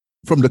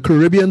From the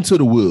Caribbean to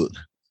the world,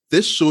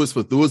 this show is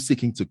for those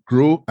seeking to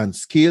grow and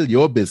scale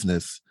your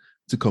business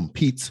to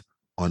compete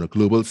on a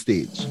global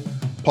stage.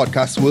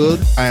 Podcast World,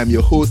 I am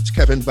your host,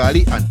 Kevin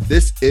Valley, and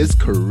this is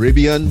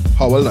Caribbean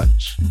Power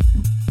Lunch.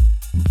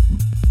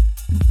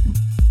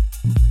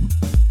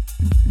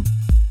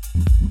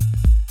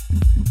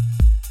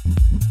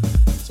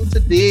 So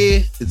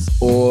today,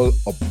 it's all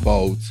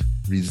about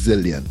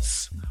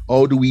resilience.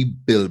 How do we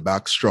build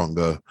back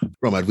stronger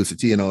from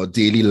adversity in our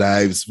daily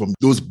lives, from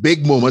those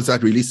big moments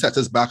that really set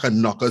us back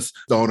and knock us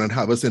down and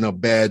have us in our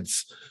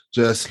beds?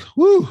 Just,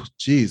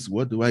 geez,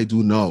 what do I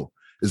do now?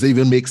 Does it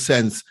even make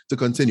sense to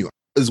continue?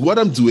 Is what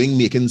I'm doing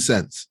making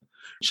sense?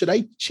 Should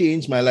I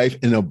change my life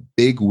in a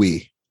big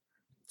way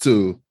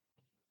to,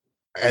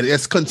 and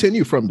let's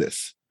continue from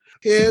this.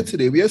 Here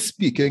today, we are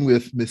speaking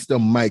with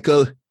Mr.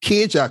 Michael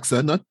K.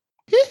 Jackson,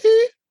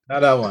 Not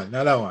that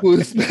one.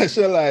 Who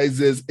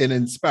specializes in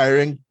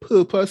inspiring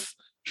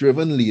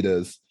purpose-driven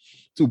leaders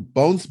to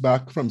bounce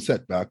back from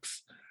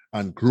setbacks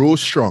and grow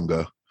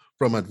stronger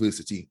from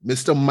adversity.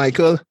 Mr.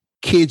 Michael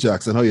K.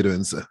 Jackson, how are you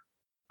doing, sir?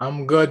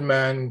 I'm good,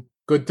 man.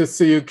 Good to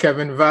see you,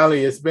 Kevin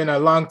Valley. It's been a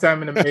long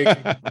time in the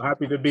making. I'm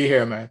happy to be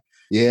here, man.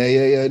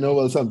 Yeah. No,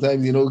 well,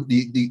 sometimes,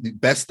 the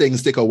best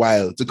things take a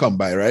while to come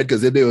by, right?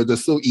 Because if they were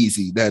just so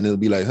easy, then it'll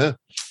be like,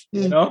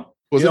 You don't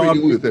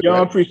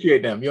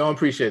appreciate them. You don't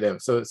appreciate them.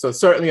 So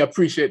certainly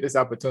appreciate this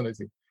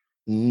opportunity.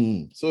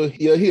 So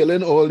you're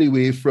hailing all the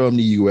way from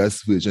the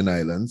U.S. Virgin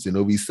Islands.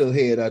 We still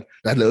hear that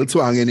little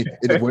twang in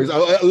the voice.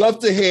 I love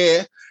to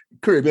hear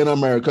Caribbean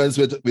Americans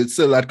with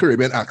still that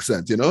Caribbean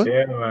accent,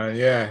 Yeah,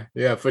 man.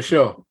 Yeah, for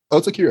sure.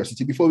 Out of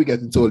curiosity, before we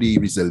get into all the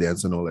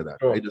resilience and all of that,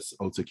 sure. right? Just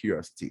out of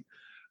curiosity,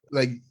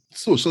 like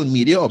social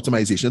media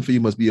optimization for you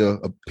must be a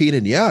pain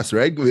in the ass,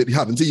 right? With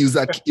having to use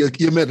that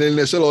your middle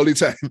initial all the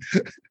time.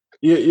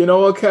 You know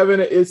what, Kevin?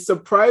 It's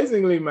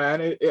surprisingly,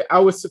 man. I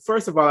was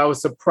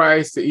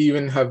surprised to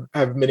even have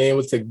been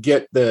able to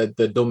get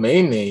the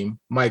domain name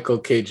Michael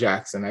K.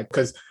 Jackson.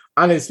 Because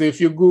honestly, if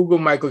you Google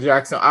Michael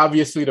Jackson,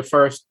 obviously the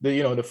first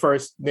name that's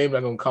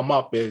gonna come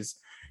up is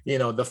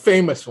the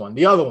famous one,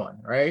 the other one,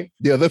 right?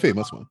 The other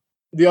famous one.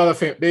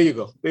 There you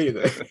go.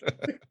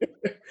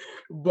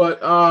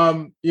 But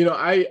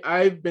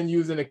I've been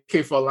using the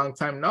K for a long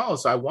time now,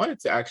 so I wanted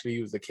to actually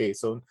use the K.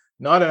 So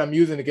now that I'm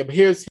using the K, but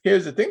here's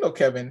the thing though,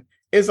 Kevin,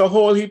 it's a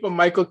whole heap of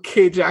Michael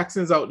K.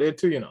 Jacksons out there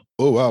too,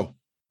 Oh wow.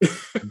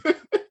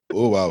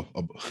 Oh wow.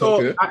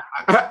 So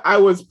I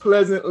was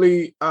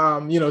pleasantly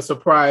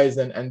surprised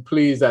and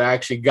pleased that I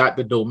actually got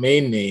the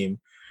domain name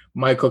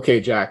Michael K.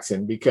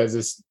 Jackson, because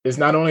it's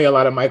not only a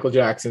lot of Michael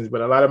Jacksons,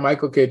 but a lot of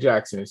Michael K.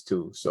 Jacksons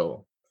too.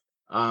 So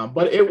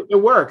but it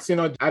works. I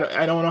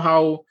don't know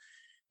how,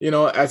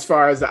 as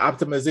far as the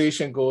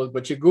optimization goes,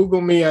 but you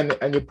Google me and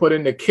you put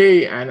in the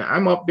K and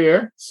I'm up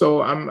there.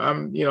 So I'm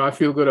I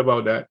feel good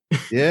about that.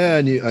 Yeah.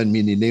 And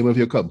the name of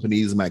your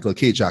company is Michael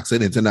K.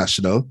 Jackson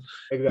International.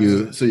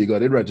 Exactly. So you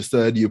got it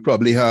registered. You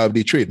probably have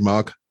the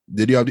trademark.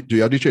 Do you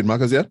have the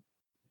trademark as yet?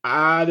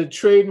 The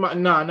trademark.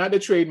 No, not the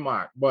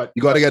trademark, but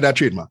you got to get that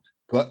trademark.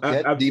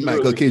 Get the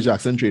Michael K.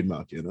 Jackson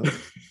trademark,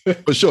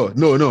 For sure.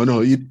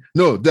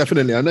 No,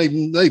 definitely. I'm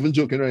not even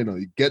joking right now.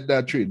 You get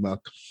that trademark.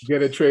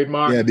 Get a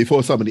trademark. Yeah,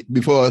 before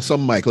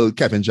some Michael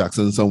Kevin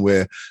Jackson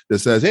somewhere that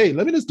says, hey,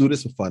 let me just do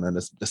this for fun and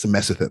just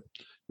mess with it.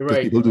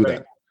 Right. People do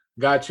that.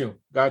 Got you,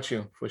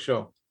 for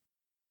sure.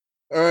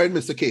 All right,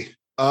 Mr. K.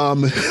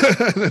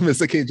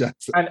 Mr. K.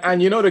 Jackson.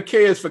 And the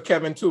K is for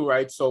Kevin too,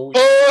 right? So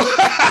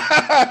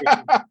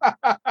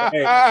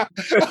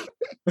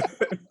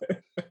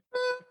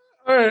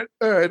All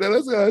right. Now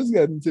let's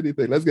get into the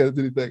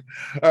thing.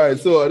 All right.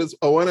 So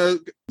I want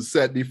to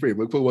set the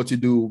framework for what you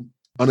do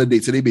on a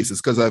day-to-day basis,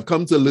 because I've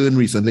come to learn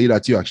recently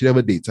that you actually have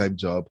a daytime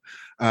job.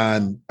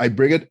 And I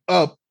bring it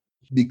up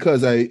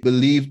because I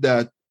believe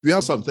that we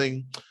have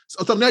something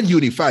that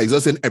unifies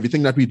us in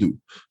everything that we do.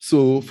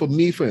 So for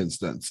me, for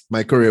instance,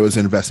 my career was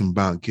investment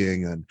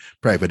banking and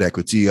private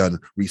equity and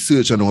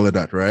research and all of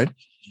that, right?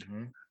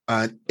 Mm-hmm.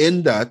 And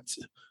in that,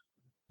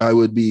 I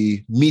would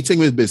be meeting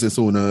with business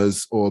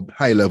owners or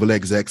high-level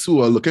execs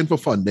who are looking for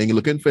funding,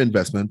 looking for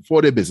investment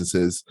for their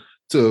businesses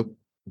to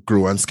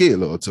grow and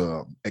scale or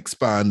to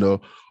expand or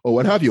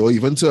what have you, or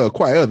even to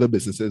acquire other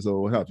businesses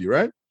or what have you,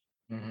 right?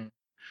 Mm-hmm.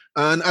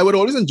 And I would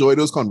always enjoy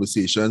those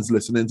conversations,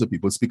 listening to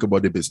people speak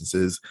about their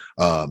businesses,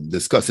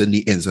 discussing the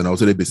ins and outs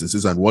of their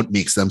businesses and what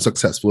makes them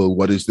successful,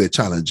 what is their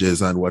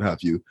challenges and what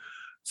have you.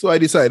 So I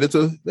decided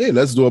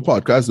let's do a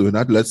podcast doing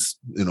that. Let's,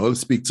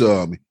 speak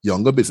to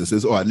younger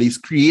businesses, or at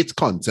least create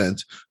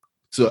content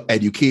to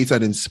educate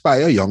and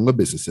inspire younger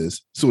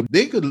businesses so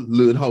they could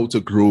learn how to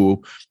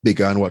grow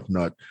bigger and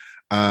whatnot.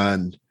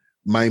 And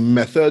my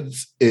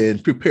methods in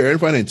preparing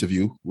for an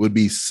interview would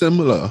be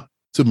similar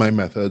to my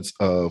methods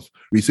of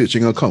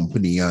researching a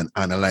company and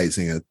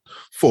analyzing it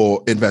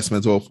for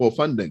investment or for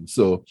funding.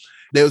 So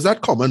there was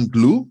that common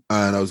glue,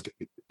 and I was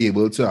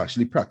able to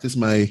actually practice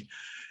my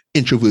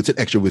introverted,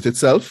 extroverted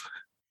self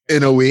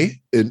in a way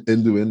in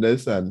doing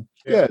this. And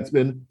it's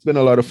been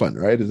a lot of fun,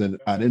 right? It's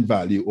adding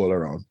value all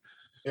around.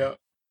 Yeah.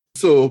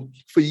 So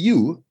for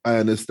you, I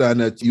understand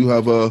that you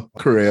have a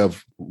career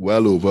of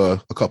well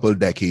over a couple of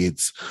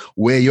decades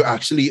where you're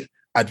actually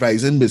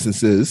advising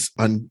businesses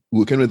and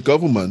working with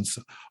governments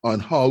on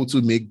how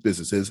to make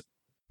businesses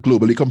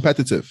globally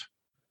competitive.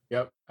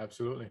 Yep,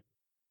 absolutely.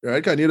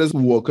 Right? Can you just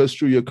walk us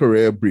through your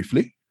career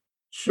briefly?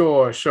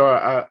 Sure.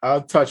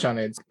 I'll touch on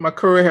it. My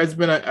career has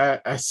been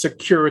a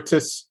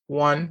circuitous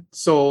one.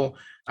 So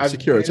I've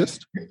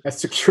Securitist? been a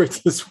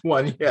circuitous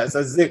one, yes,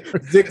 a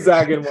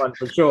zigzagging one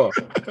for sure.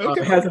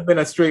 Okay. It hasn't been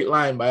a straight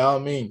line by all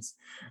means.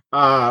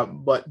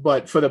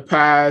 But for the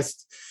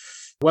past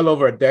well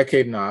over a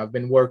decade now, I've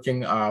been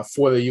working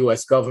for the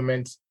U.S.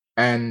 government.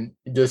 And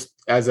just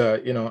as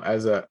a,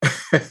 as a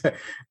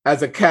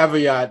as a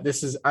caveat,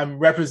 I'm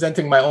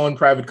representing my own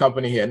private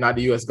company here, not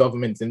the U.S.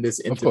 government in this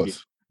interview.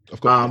 Of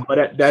course.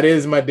 But that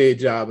is my day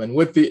job. And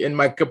in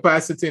my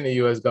capacity in the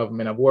U.S.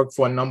 government, I've worked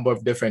for a number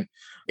of different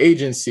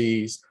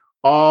agencies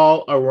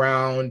all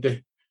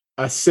around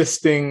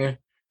assisting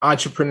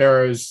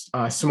entrepreneurs,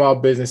 small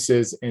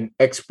businesses in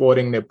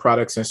exporting their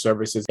products and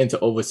services into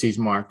overseas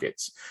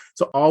markets.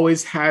 So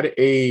always had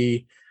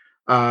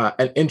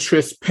an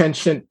interest,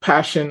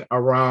 passion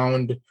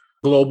around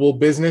global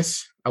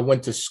business. I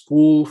went to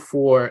school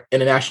for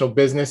international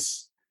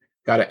business,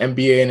 got an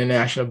MBA in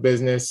international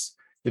business,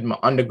 did my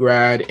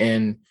undergrad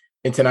in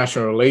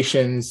international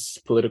relations,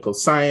 political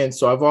science.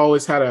 So I've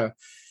always had an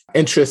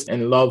interest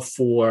and love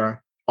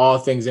for all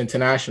things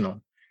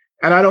international.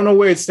 And I don't know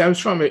where it stems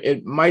from.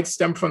 It might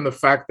stem from the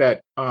fact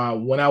that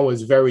when I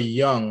was very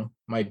young,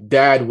 my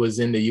dad was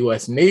in the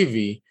US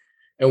Navy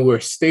and we were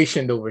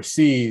stationed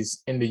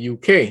overseas in the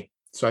UK.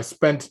 So I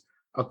spent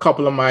a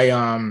couple of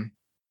my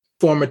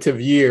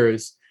formative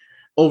years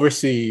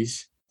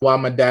overseas while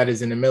my dad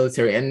is in the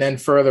military. And then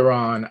further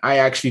on, I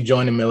actually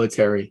joined the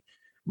military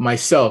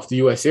myself, the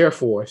US Air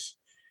Force,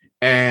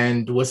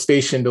 and was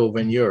stationed over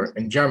in Europe,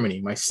 in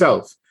Germany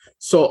myself.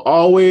 So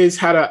always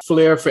had a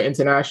flair for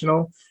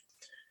international.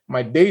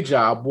 My day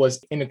job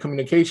was in the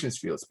communications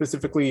field,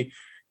 specifically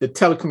the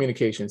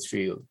telecommunications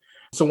field.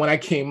 So when I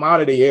came out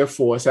of the Air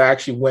Force, I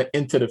actually went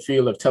into the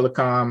field of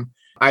telecom,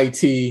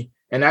 IT,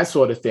 and that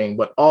sort of thing,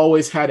 but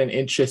always had an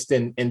interest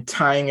in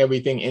tying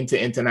everything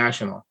into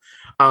international,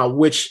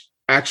 which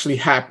actually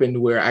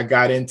happened where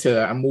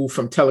I moved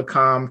from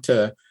telecom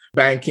to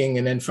banking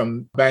and then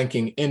from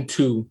banking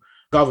into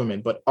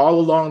government. But all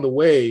along the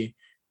way,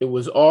 it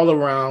was all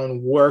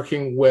around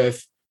working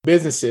with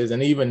businesses,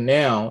 and even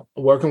now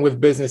working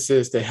with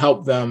businesses to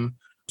help them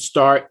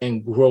start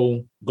and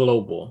grow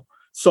global.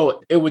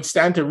 So it would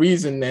stand to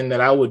reason then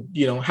that I would,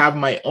 have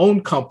my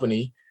own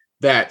company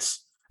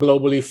that's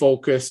globally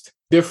focused,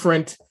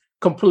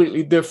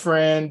 completely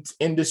different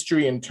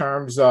industry in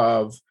terms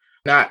of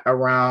not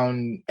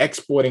around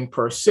exporting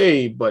per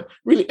se, but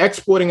really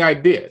exporting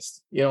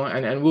ideas,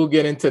 and we'll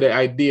get into the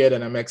idea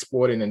that I'm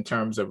exporting in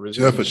terms of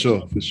resilience.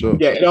 Yeah, for sure.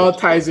 Yeah, it all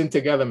ties in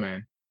together,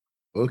 man.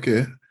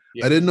 Okay.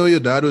 Yeah. I didn't know your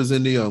dad was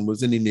in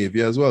the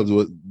Navy as well.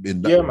 Man.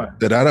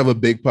 Did that have a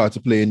big part to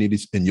play in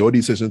your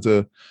decision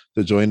to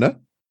join that?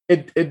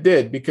 It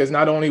did, because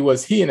not only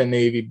was he in the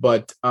Navy,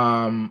 but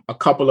a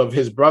couple of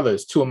his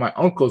brothers, two of my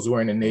uncles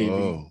were in the Navy.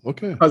 Oh,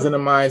 okay. Cousin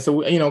of mine.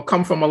 So,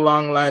 come from a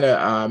long line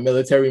of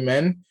military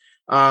men.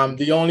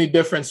 The only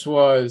difference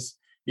was,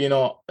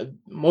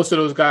 most of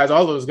those guys,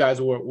 all those guys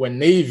were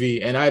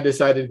Navy, and I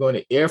decided to go in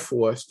the Air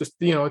Force just,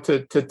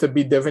 to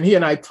be different. He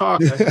and I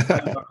talked,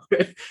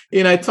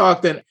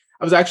 and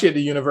I was actually at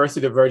the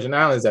University of Virgin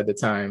Islands at the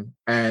time.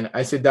 And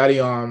I said,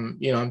 Daddy, I'm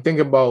thinking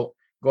about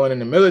going in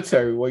the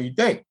military. What do you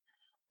think?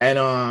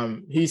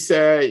 And he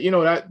said,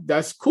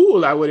 that's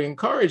cool. I would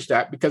encourage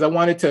that, because I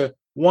wanted to,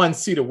 one,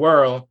 see the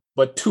world,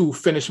 but two,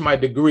 finish my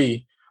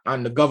degree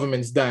on the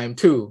government's dime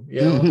too.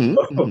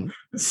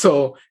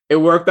 So it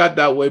worked out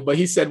that way. But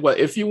he said, well,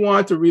 if you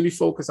want to really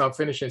focus on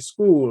finishing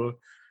school,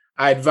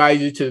 I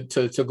advise you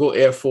to go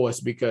Air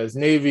Force, because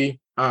Navy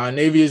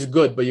is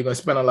good, but you're going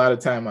to spend a lot of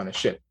time on a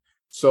ship.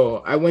 So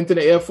I went to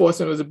the Air Force,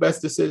 and it was the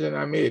best decision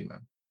I made, man.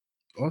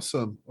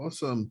 Awesome.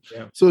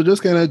 Yeah. So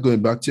just kind of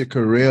going back to your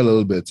career a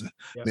little bit,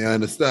 May I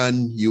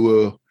understand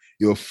you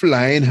were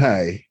flying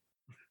high,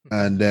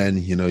 and then,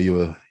 you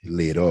were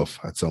laid off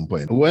at some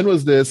point. When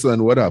was this,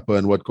 and what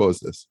happened? What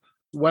caused this?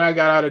 When I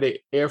got out of the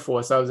Air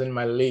Force, I was in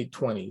my late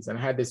 20s, and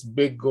I had this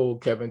big goal,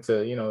 Kevin,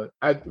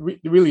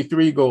 really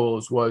three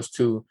goals was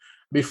to,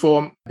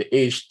 before the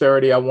age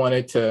 30, I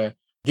wanted to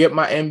get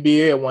my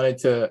MBA. I wanted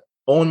to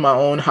own my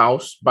own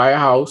house, buy a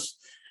house.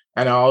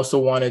 And I also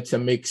wanted to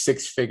make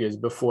six figures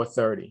before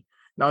 30.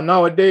 Now,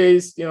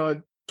 nowadays,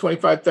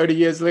 25, 30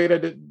 years later,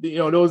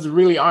 those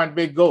really aren't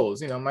big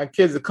goals. My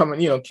kids are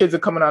coming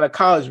out of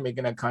college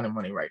making that kind of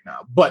money right now.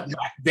 But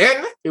back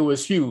then it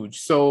was huge.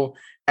 So,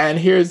 and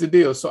here's the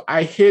deal. So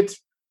I hit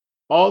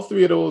all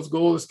three of those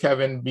goals,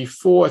 Kevin,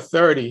 before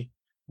 30,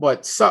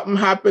 but something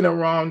happened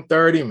around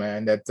 30,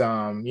 man,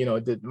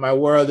 that, my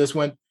world just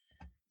went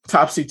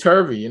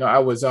topsy-turvy. I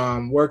was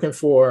working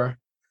for a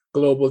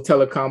global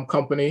telecom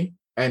company.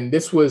 And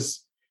this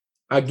was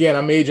again,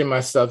 I'm aging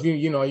myself.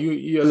 You're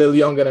a little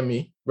younger than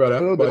me,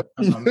 brother. But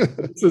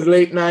this was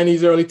late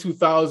 90s, early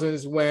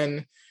 2000s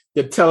when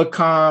the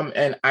telecom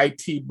and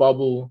IT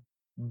bubble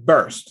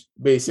burst,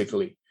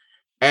 basically.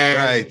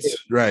 And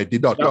right. The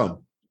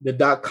 .com.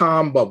 The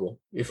 .com bubble,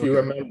 if you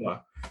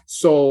remember.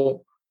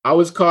 So I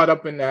was caught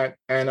up in that,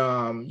 and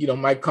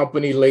my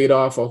company laid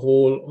off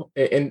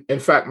in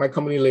fact, my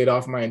company laid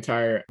off my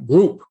entire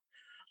group.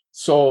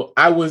 So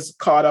I was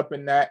caught up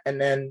in that, and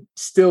then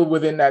still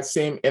within that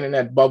same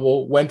internet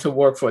bubble, went to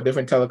work for a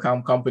different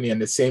telecom company, and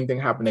the same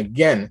thing happened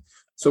again.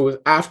 So it was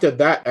after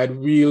that I'd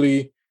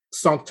really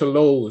sunk to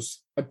lows,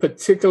 and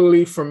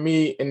particularly for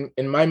me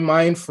in my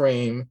mind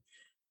frame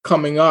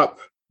coming up.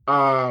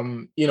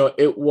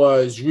 It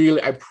was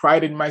really, I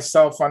prided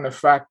myself on the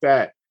fact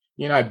that,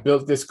 I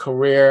built this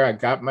career, I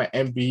got my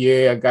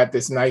MBA, I got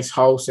this nice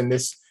house in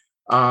this,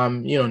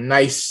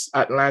 nice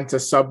Atlanta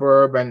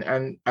suburb.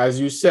 And as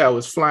you said, I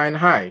was flying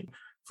high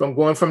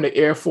going from the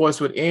Air Force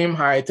with aim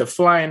high to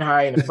flying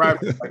high in the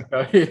private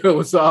sector. It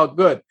was all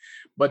good.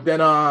 But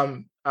then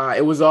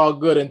it was all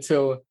good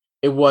until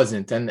it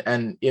wasn't.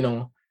 And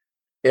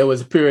it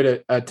was a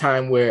period of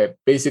time where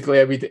basically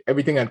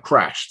everything had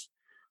crashed.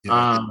 Yeah.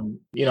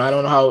 I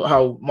don't know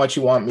how much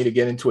you want me to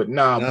get into it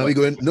now.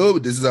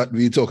 This is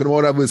we're talking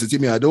about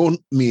adversity. I don't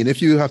mean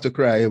if you have to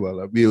cry,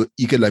 well,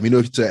 you can let me know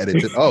if to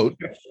edit it out.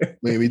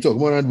 Maybe talk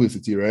about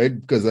adversity, right?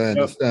 Because I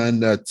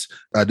understand that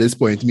at this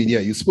point,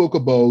 you spoke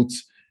about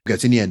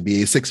getting the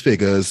NBA 6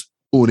 figures,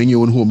 owning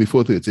your own home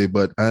before 30,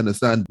 but I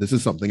understand this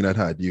is something that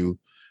had you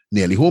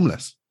nearly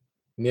homeless.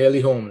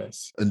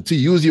 And to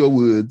use your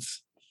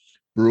words,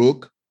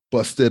 broke,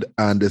 busted,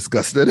 and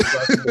disgusted.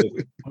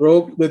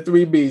 Broke, the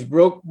 3 B's.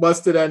 Broke,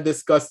 busted, and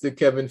disgusted,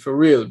 Kevin, for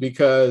real,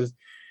 because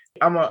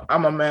I'm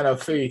a man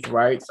of faith,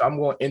 right? So I'm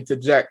going to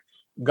interject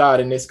God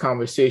in this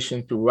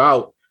conversation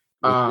throughout.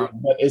 But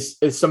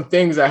it's some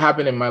things that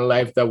happened in my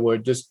life that were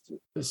just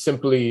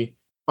simply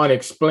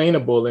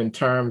unexplainable in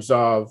terms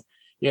of,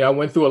 I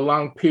went through a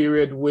long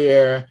period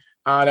where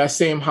that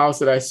same house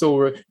that I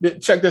sold,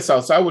 check this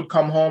out. So I would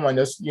come home and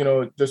just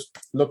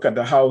look at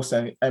the house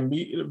and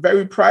be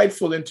very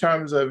prideful in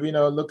terms of,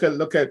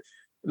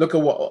 look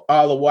at what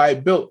all I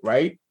built,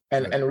 right?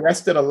 And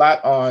rested a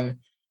lot on,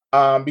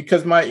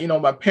 because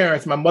my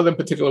parents, my mother in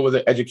particular was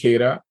an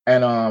educator,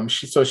 and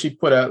she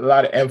put a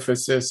lot of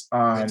emphasis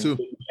on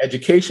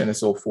education and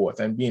so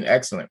forth and being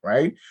excellent,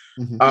 right?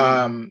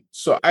 Mm-hmm.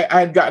 So I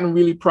had gotten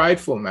really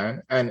prideful,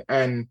 man,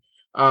 and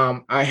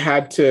I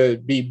had to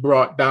be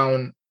brought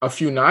down a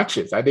few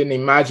notches. I didn't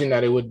imagine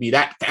that it would be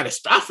that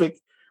catastrophic,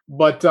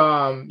 but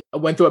I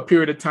went through a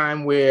period of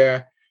time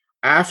where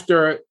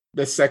after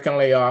the second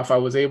layoff, I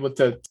was able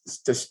to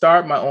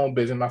start my own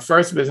business. My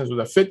first business was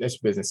a fitness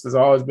business because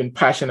I've always been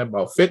passionate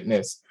about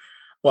fitness,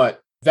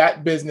 but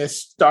that business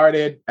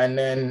started and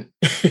then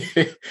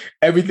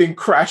everything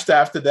crashed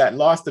after that.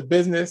 Lost the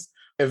business,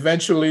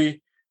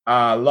 eventually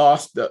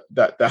lost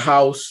the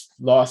house,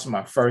 lost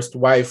my first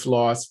wife,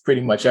 lost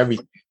pretty much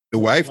everything. The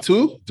wife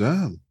too?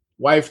 Damn.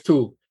 Wife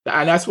too.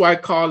 And that's why I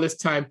call this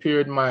time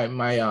period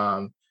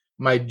my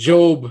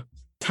Job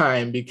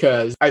time,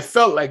 because I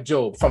felt like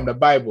Job from the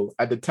Bible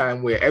at the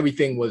time where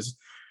everything was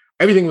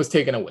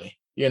taken away,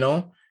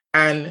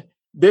 and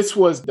this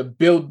was the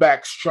Build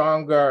Back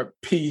Stronger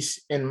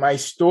piece in my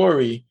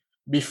story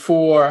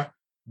before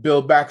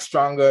Build Back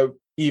Stronger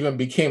even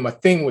became a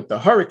thing with the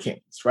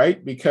hurricanes,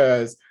 right?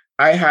 Because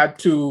I had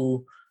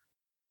to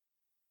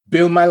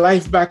build my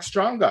life back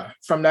stronger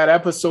from that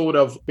episode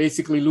of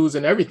basically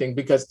losing everything,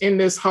 because in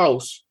this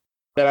house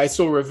that I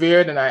so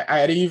revered, and I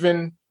had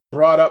even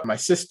brought up my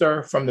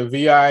sister from the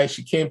VI.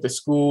 She came to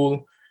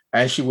school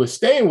and she was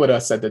staying with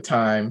us at the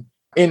time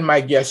in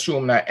my guest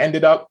room. And I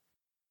ended up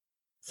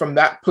from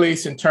that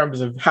place in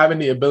terms of having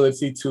the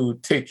ability to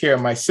take care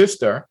of my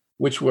sister,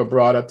 which were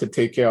brought up to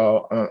take care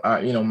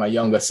of, my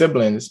younger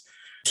siblings,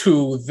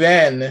 to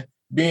then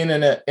being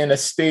in a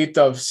state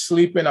of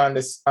sleeping on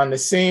the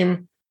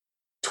same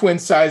twin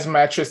size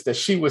mattress that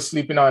she was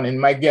sleeping on in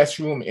my guest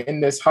room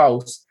in this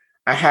house.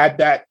 I had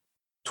that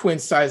twin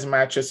size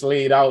mattress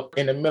laid out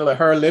in the middle of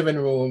her living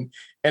room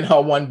in her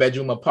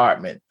 1-bedroom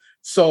apartment.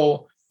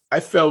 So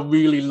I felt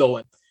really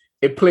low.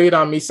 It played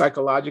on me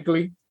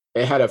psychologically.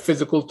 It had a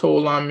physical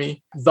toll on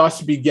me.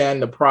 Thus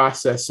began the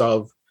process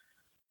of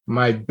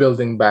my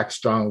building back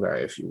stronger,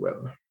 if you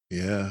will.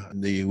 Yeah. In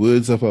the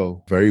words of a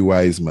very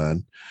wise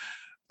man,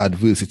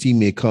 adversity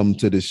may come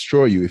to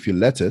destroy you if you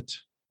let it,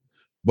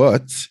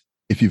 but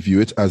if you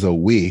view it as a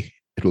way,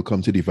 it will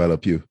come to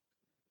develop you.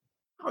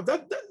 Oh,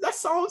 that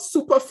sounds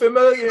super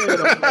familiar. Was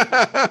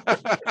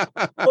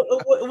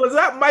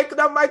that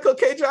Michael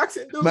K.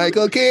 Jackson dude?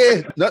 Michael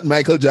K. Not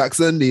Michael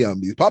Jackson,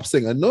 the pop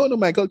singer. No,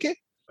 Michael K.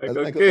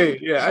 Michael K.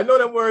 Yeah, I know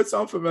them words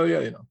sound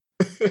familiar,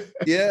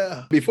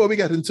 Yeah. Before we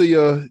get into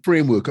your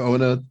framework, I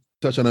want to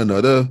touch on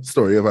another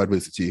story of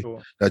adversity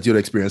that you've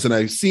experienced. And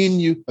I've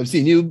seen you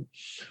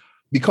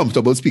be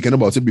comfortable speaking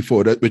about it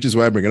before that, which is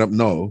why I bring it up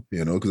now,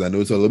 because I know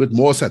it's a little bit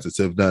more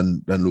sensitive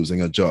than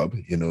losing a job.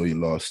 You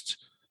lost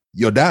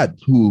your dad,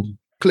 who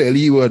clearly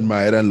you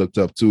admired and looked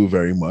up to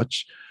very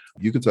much.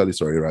 You can tell the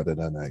story rather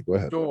than I. Go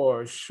ahead.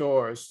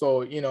 Sure.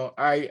 So,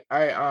 I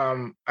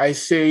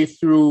say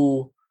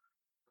through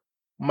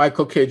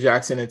Michael K.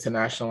 Jackson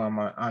International,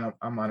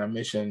 I'm on a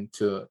mission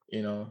to,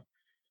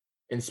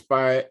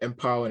 inspire,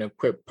 empower, and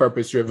equip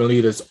purpose-driven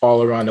leaders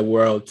all around the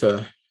world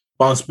to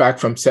bounce back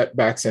from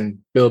setbacks and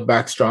build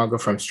back stronger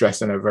from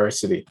stress and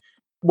adversity.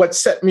 What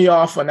set me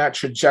off on that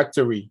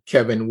trajectory,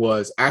 Kevin,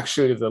 was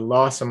actually the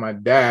loss of my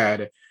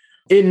dad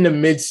in the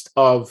midst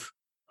of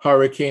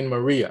Hurricane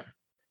Maria.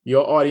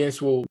 Your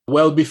audience will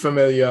well be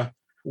familiar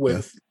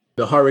with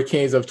the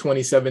hurricanes of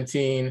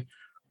 2017.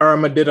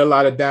 Irma did a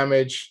lot of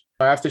damage.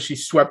 After she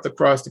swept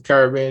across the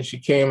Caribbean, she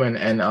came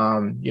I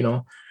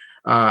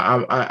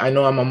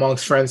know I'm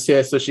amongst friends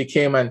here, so she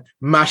came and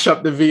mashed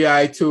up the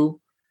VI too,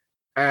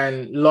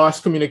 and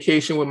lost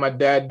communication with my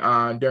dad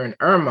during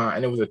Irma.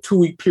 And it was a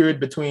 2-week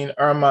period between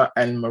Irma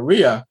and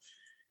Maria.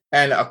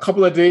 And a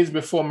couple of days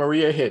before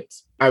Maria hit,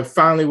 I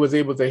finally was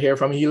able to hear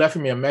from him. He left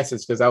me a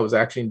message because I was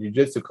actually in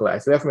jiu-jitsu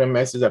class. He left me a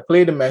message. I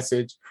played the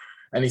message,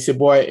 and he said,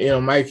 "Boy,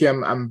 Mikey,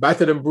 I'm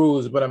battered and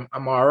bruised, but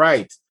I'm all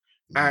right."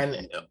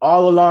 And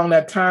all along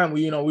that time,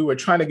 we were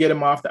trying to get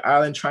him off the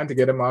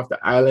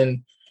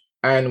island,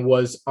 and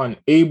was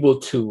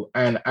unable to.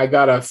 And I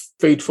got a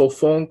fateful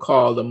phone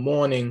call the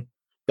morning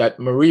that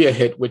Maria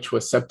hit, which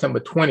was September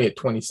 20th,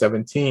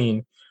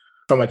 2017,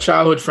 from a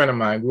childhood friend of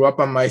mine, grew up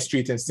on my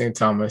street in St.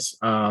 Thomas,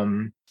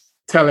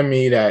 telling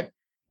me that,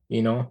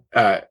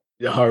 the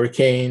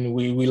hurricane,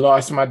 we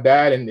lost my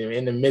dad in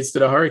the midst of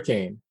the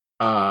hurricane,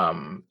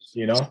 and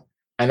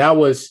that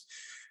was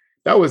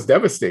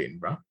devastating,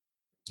 bro.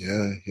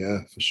 Yeah,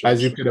 for sure.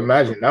 As you could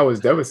imagine, that was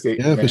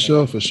devastating. Yeah, man.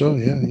 For sure.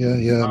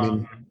 Yeah.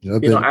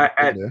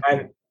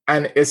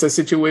 And it's a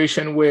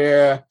situation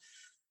where,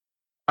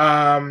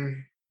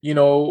 after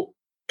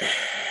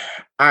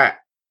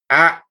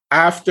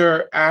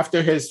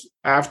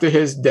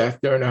his death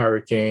during the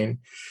hurricane,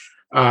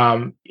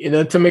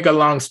 to make a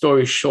long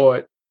story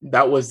short,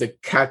 that was the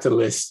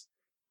catalyst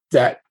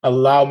that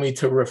allowed me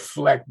to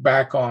reflect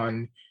back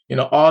on,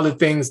 all the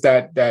things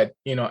that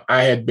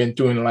I had been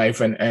through in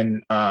life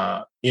and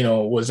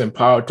was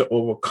empowered to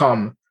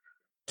overcome,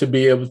 to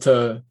be able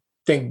to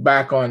think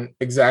back on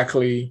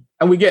exactly.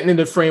 And we're getting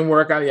into the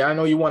framework. I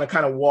know you want to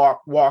kind of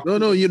walk.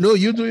 No, you do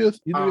your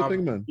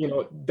thing, man.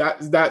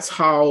 That's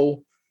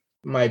how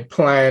my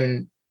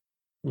plan,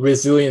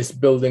 resilience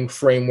building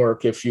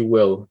framework, if you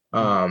will,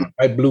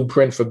 my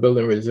blueprint for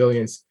building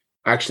resilience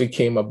actually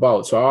came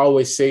about. So I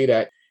always say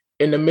that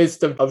in the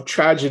midst of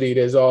tragedy,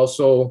 there's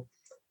also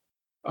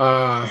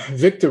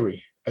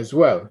victory as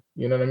well.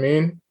 You know what I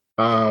mean?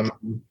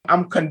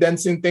 I'm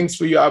condensing things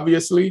for you,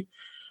 obviously,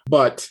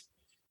 but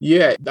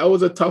yeah, that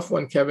was a tough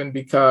one, Kevin,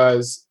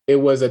 because it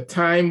was a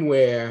time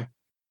where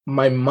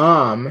my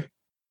mom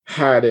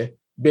had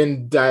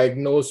been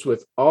diagnosed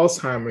with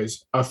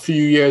Alzheimer's a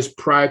few years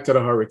prior to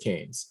the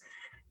hurricanes.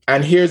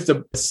 And here's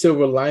the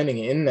silver lining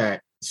in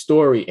that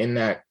story, in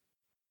that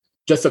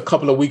just a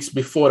couple of weeks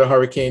before the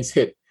hurricanes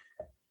hit,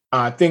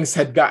 things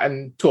had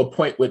gotten to a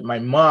point with my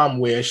mom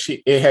where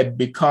it had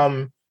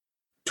become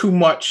too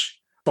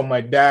much for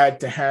my dad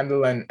to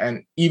handle,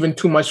 and even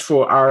too much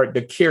for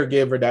the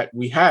caregiver that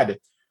we had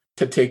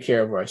to take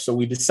care of her. So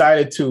we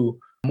decided to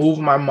move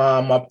my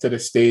mom up to the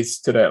States,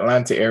 to the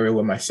Atlanta area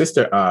where my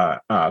sister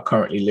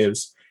currently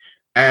lives.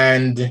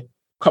 And a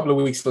couple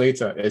of weeks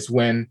later is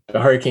when the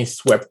hurricane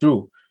swept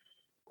through.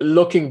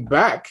 Looking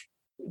back,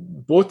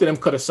 both of them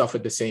could have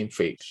suffered the same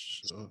fate.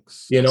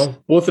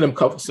 Both of them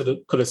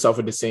could have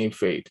suffered the same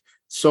fate.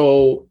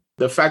 So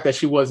the fact that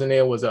she wasn't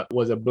there was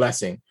a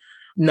blessing.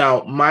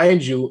 Now,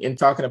 mind you, in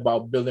talking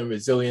about building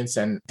resilience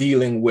and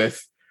dealing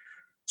with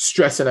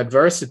stress and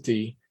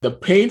adversity, the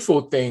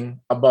painful thing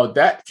about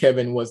that,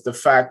 Kevin, was the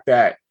fact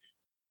that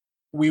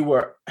we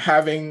were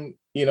having,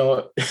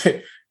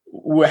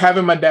 we're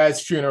having my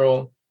dad's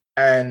funeral,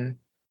 and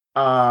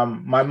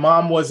my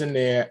mom wasn't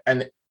there,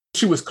 and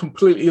she was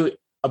completely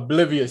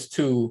oblivious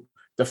to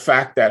the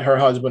fact that her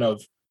husband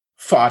of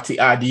 40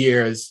 odd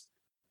years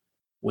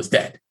was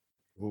dead.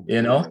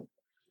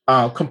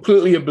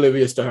 Completely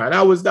oblivious to her. And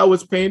that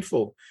was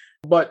painful.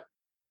 But,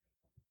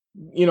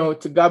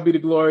 to God be the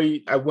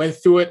glory, I went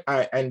through it.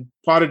 And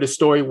part of the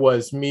story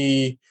was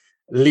me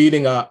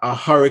leading a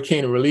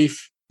hurricane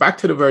relief back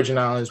to the Virgin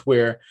Islands,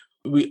 where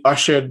we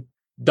ushered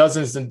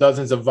dozens and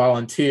dozens of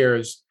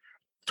volunteers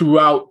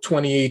throughout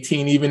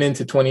 2018, even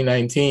into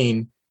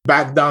 2019,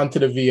 back down to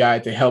the VI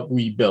to help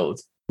rebuild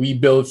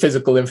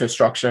physical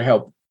infrastructure,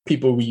 help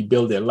people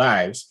rebuild their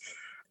lives.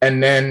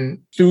 And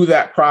then through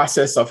that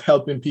process of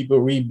helping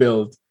people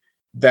rebuild,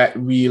 that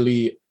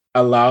really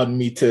allowed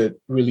me to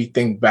really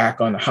think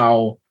back on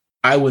how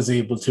I was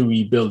able to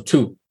rebuild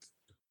too.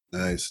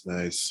 Nice.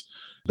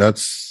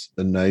 That's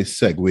a nice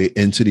segue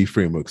into the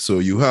framework. So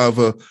you have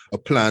a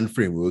planned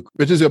framework,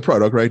 which is your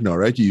product right now,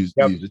 right? You use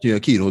it in your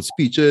keynote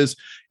speeches,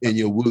 in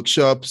your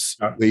workshops,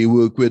 where you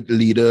work with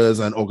leaders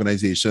and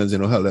organizations,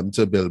 help them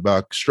to build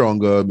back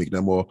stronger, make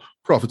them more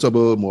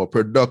profitable, more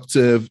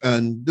productive,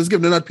 and just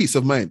give them that peace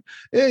of mind.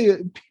 Hey,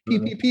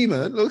 PPP,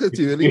 man, look at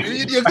you.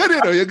 You're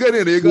good, you're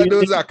good. You got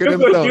those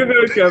acronyms down. You're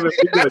good, Kevin.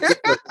 You're good.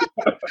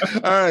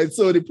 All right,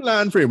 so the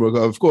plan framework,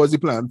 of course, the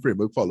plan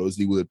framework follows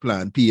the word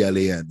plan,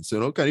 PLAN.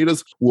 So, can you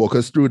just walk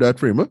us through that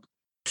framework?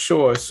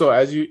 Sure. So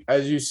as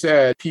you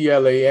said,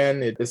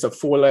 PLAN, it's a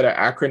 4-letter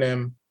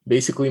acronym,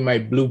 basically my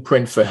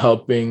blueprint for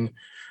helping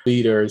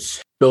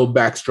leaders build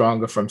back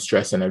stronger from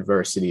stress and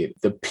adversity.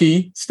 The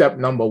P, step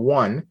number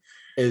 1,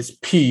 is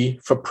P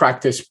for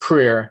practice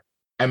prayer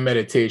and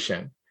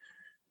meditation.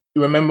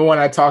 You remember when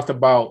I talked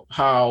about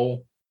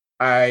how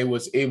I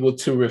was able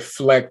to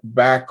reflect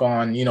back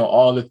on,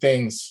 all the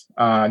things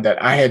that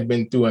I had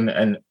been through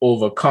and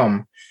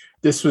overcome.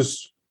 This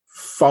was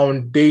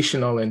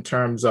foundational in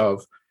terms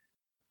of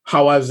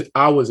how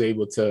I was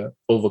able to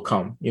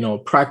overcome.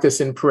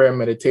 Practicing prayer and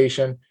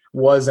meditation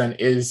was and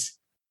is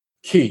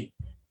key.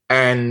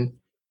 And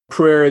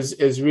prayer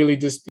is really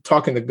just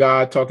talking to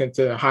God, talking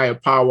to a higher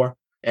power,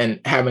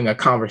 and having a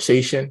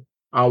conversation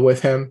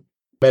with him.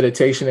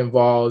 Meditation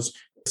involves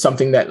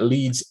something that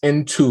leads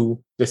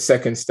into the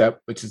second step,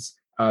 which is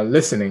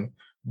listening.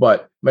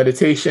 But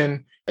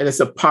meditation, and it's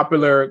a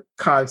popular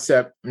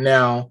concept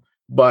now,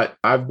 but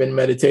I've been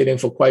meditating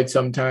for quite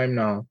some time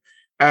now.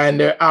 And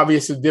there are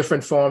obviously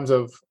different forms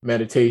of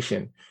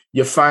meditation.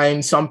 You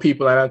find some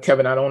people, and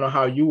Kevin, I don't know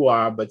how you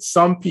are, but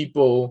some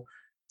people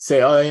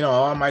say,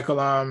 Michael,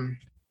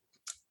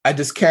 I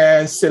just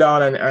can't sit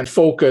down and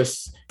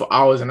focus for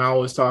hours and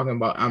hours talking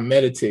about I'm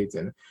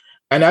meditating.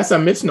 And that's a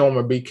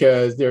misnomer,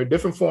 because there are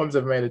different forms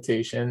of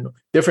meditation,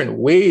 different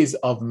ways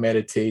of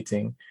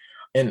meditating.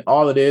 And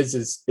all it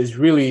is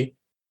really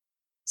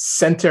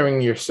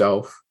centering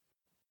yourself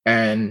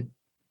and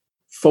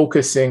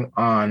focusing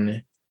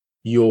on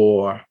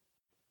your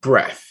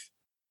breath,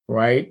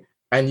 right?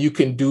 And you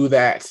can do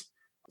that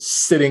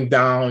sitting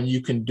down,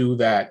 you can do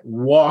that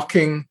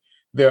walking.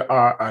 There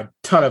are a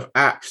ton of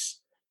apps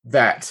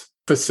that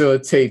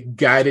facilitate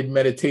guided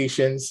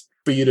meditations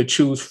for you to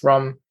choose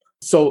from.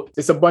 So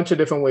it's a bunch of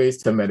different ways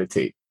to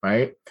meditate,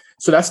 right?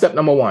 So that's step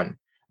number 1,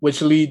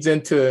 which leads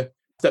into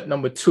step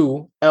number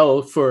 2,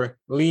 L for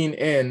lean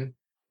in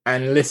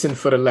and listen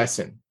for the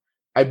lesson.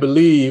 I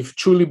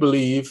truly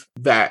believe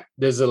that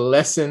there's a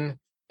lesson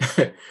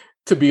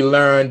to be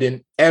learned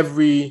in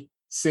every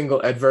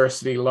single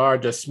adversity,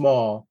 large or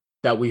small,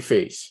 that we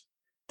face.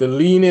 The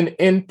leaning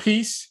in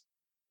piece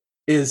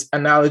is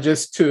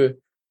analogous to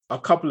a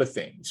couple of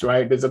things,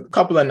 right? There's a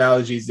couple of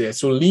analogies there.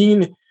 So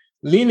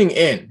leaning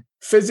in,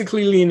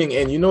 physically leaning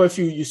in. If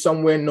you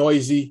somewhere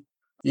noisy,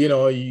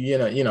 you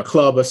in a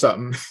club or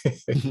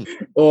something,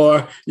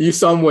 or you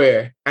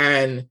somewhere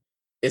and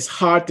it's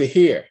hard to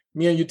hear.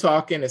 Me and you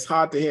talking, it's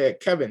hard to hear.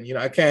 Kevin,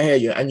 I can't hear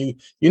you, and you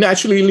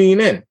naturally lean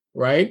in,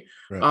 right?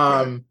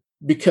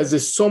 Because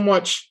there's so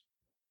much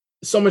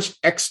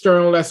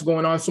external that's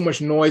going on, so much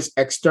noise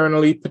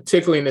externally,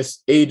 particularly in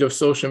this age of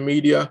social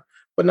media.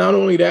 But not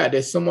only that,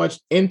 there's so much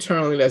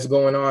internally that's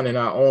going on in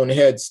our own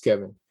heads,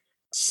 Kevin.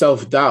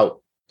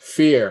 Self-doubt,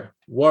 fear,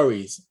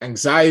 worries,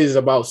 anxieties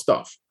about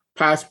stuff,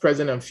 past,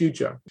 present, and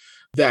future,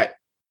 that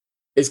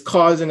is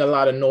causing a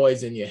lot of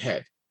noise in your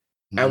head.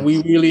 And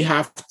we really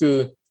have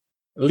to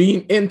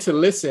lean in to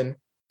listen,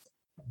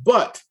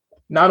 but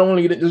not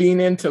only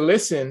lean in to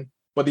listen,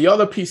 but the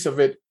other piece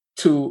of it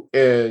too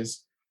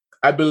is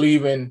I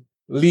believe in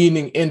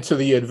leaning into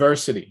the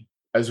adversity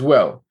as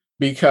well,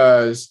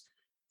 because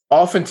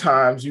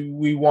oftentimes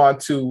we want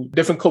to,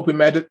 different coping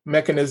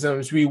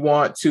mechanisms, we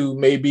want to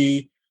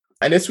maybe,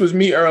 and this was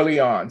me early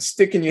on,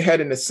 sticking your head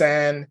in the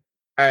sand,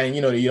 and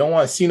you don't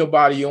want to see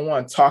nobody, you don't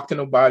want to talk to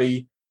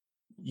nobody.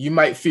 You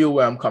might feel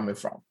where I'm coming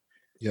from.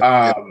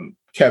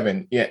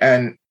 Kevin. Yeah.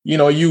 And you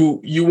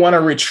want to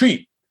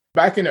retreat.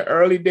 Back in the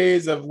early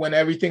days of when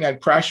everything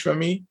had crashed for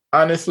me,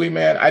 honestly,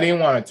 man, I didn't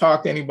want to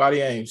talk to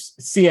anybody. I didn't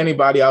see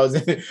anybody. I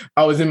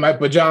was in my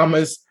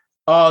pajamas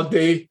all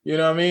day, you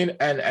know what I mean?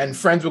 And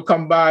friends would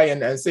come by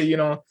and say,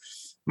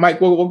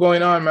 Mike, what's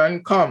going on,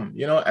 man? Come,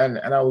 and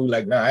I was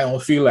like, nah, I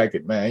don't feel like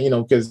it, man,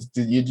 because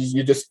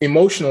you just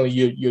emotionally,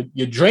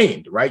 you're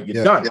drained, right?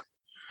 You're done. Yeah.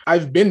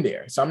 I've been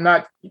there. So I'm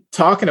not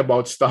talking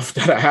about stuff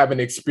that I haven't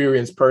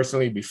experienced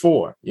personally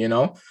before,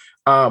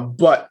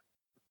 but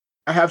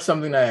I have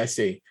something that I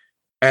say,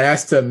 and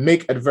that's to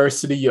make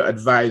adversity your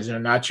advisor,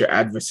 not your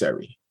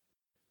adversary.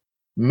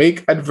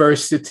 Make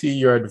adversity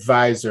your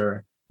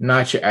advisor,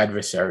 not your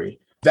adversary.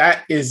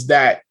 That is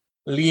that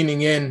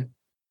leaning in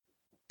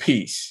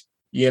piece,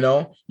 you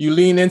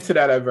lean into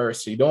that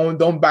adversity.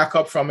 Don't back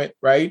up from it,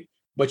 right?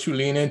 But you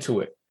lean into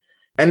it.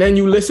 And then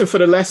you listen for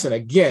the lesson.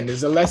 Again,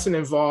 there's a lesson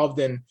involved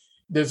in,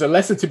 there's a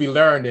lesson to be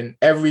learned in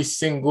every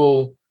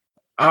single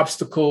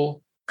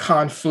obstacle,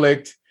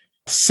 conflict,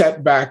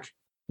 setback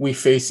we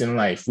face in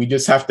life. We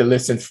just have to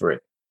listen for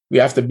it. We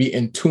have to be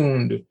in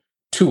tuned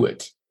to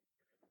it.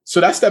 So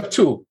that's step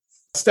 2.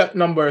 Step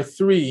number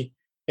 3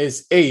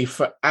 is A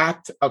for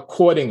act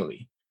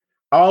accordingly.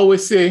 I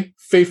always say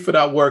faith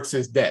without works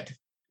is dead.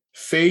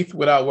 Faith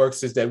without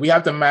works is dead. We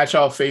have to match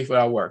our faith with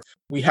our works.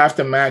 We have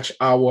to match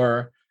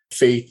our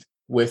faith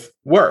with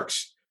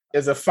works.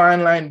 There's a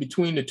fine line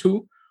between the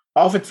two.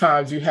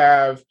 Oftentimes you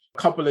have a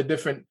couple of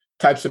different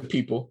types of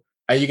people,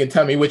 and you can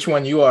tell me which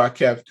one you are,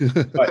 Kev.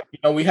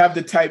 But we have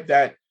the type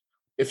that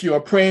if you're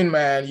a praying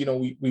man,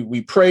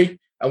 we pray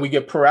and we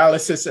get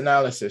paralysis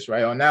analysis,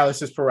 right? Or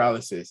analysis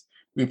paralysis.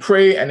 We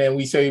pray and then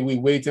we say we're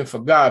waiting for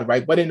God,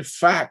 right? But in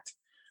fact,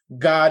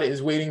 God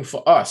is waiting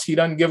for us. He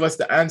doesn't give us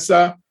the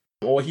answer,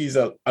 or he's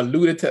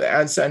alluded to the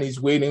answer, and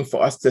he's waiting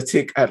for us to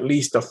take at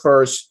least the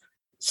first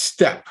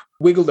step,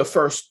 wiggle the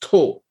first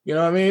toe. You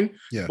know what I mean?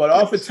 Yeah. But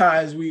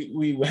oftentimes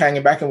we were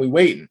hanging back and we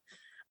waiting.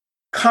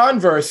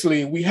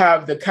 Conversely, we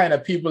have the kind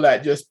of people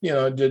that just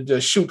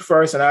shoot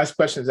first and ask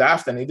questions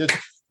after, and they just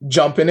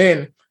jumping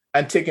in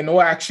and taking no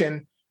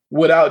action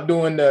without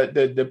doing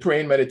the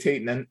praying,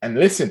 meditating, and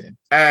listening.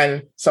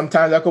 And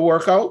sometimes that could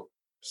work out.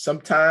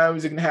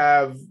 Sometimes it can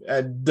have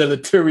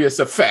deleterious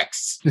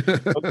effects.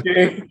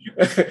 Okay.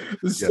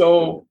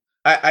 So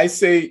I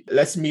say,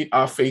 let's meet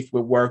our faith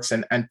with works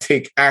and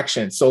take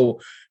action.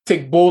 So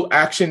take bold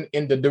action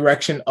in the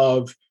direction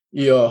of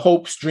your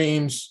hopes,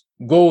 dreams,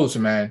 goals,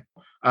 man.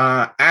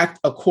 Act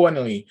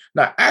accordingly.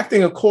 Now,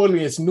 acting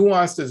accordingly is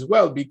nuanced as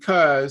well,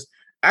 because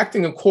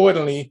acting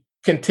accordingly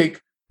can take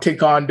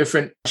on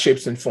different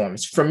shapes and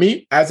forms. For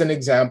me, as an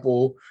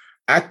example,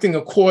 acting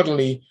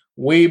accordingly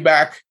way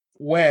back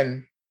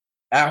when,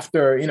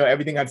 after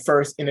everything had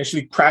first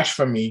initially crashed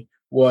for me,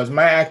 was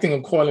my acting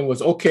accordingly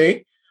was,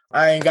 okay,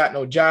 I ain't got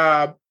no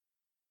job.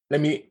 Let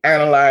me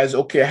analyze.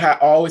 Okay, I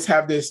always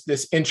have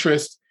this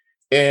interest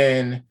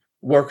in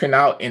working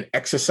out and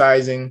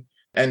exercising.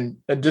 And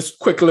just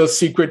quick little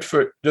secret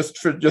for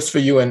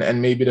you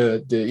and maybe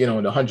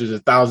the hundreds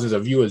of thousands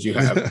of viewers you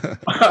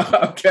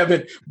have,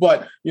 Kevin.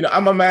 But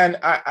I'm a man.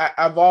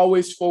 I've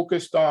always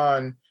focused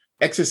on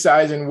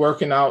exercising,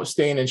 working out,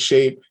 staying in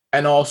shape,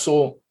 and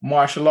also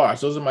martial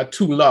arts. Those are my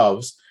two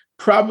loves.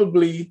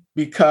 Probably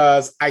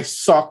because I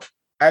suck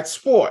at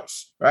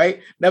sports,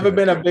 right? Never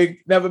been a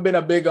big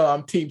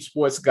team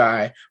sports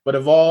guy, but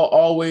I've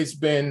always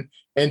been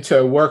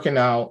into working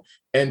out,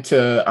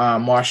 into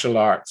martial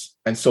arts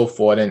and so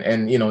forth,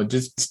 and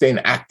just staying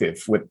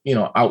active with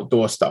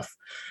outdoor stuff.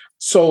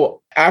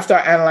 So after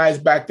I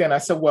analyzed back then, I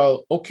said,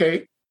 well,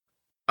 okay,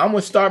 I'm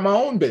gonna start my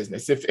own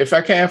business. If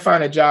I can't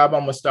find a job,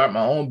 I'm gonna start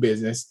my own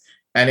business.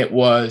 And it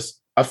was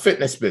a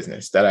fitness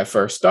business that I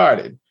first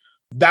started.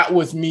 That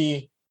was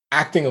me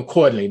acting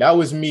accordingly. That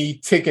was me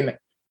taking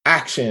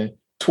action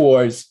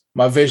towards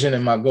my vision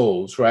and my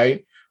goals,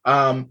 right?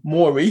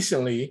 More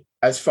recently,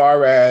 as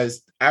far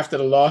as after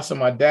the loss of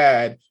my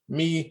dad,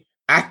 me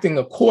acting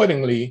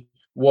accordingly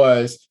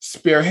was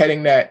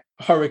spearheading that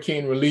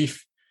hurricane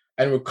relief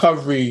and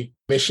recovery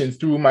mission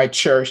through my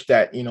church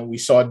that, we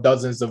saw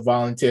dozens of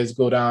volunteers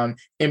go down,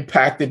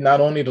 impacted not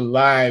only the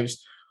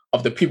lives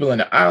of the people in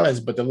the islands,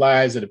 but the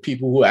lives of the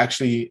people who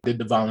actually did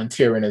the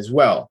volunteering as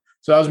well.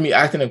 So that was me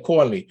acting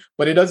accordingly.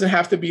 But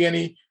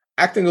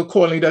acting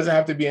accordingly doesn't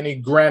have to be any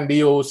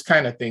grandiose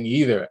kind of thing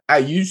either.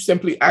 You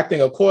simply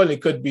acting accordingly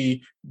could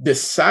be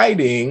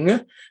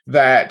deciding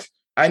that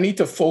I need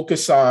to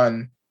focus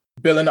on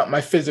building up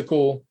my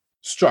physical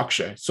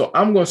structure. So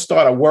I'm going to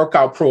start a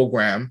workout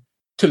program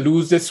to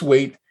lose this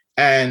weight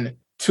and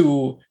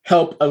to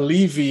help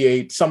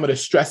alleviate some of the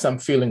stress I'm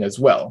feeling as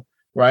well,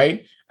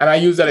 right? And I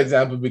use that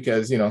example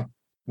because,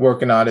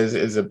 working out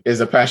is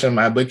a passion of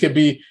mine, but it could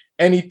be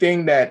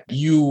anything that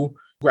you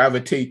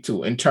gravitate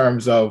to in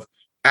terms of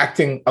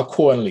acting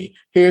accordingly.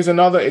 Here's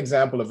another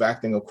example of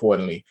acting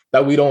accordingly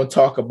that we don't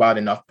talk about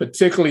enough,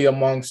 particularly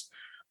amongst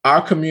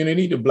our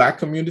community, the Black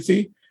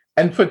community,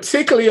 and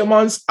particularly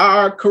amongst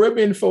our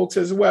Caribbean folks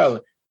as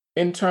well,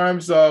 in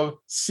terms of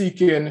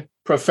seeking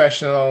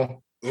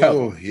professional help.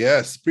 Oh,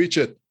 yes. Preach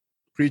it.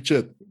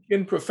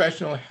 Seeking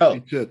professional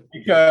help. Preach it.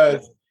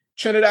 Because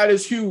Trinidad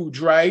is huge,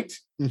 right?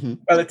 Mm-hmm.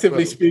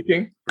 Relatively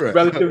speaking.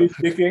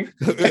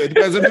 It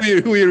depends on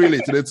who you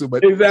relate to it to,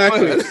 but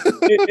exactly.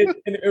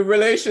 in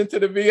relation to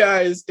the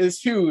VI is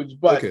huge,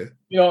 but okay.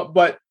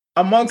 But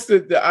amongst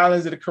the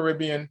islands of the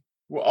Caribbean,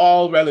 we're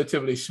all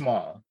relatively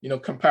small,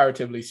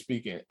 comparatively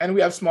speaking, and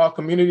we have small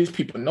communities.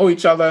 People know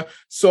each other,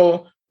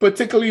 so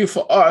particularly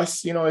for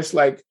us, it's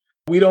like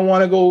we don't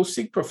want to go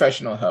seek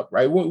professional help,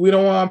 right? We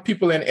don't want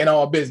people in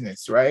our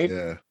business, right?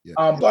 Yeah.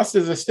 Plus,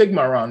 there's a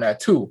stigma around that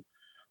too,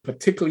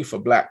 particularly for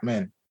Black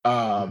men.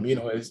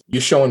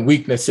 You're showing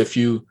weakness if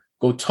you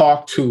go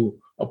talk to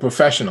a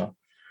professional.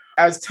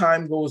 As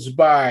time goes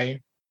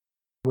by,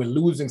 we're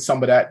losing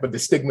some of that, but the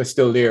stigma is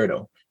still there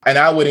though. And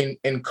I would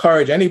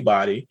encourage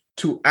anybody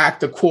to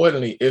act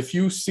accordingly. If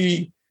you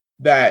see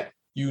that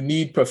you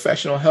need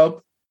professional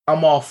help,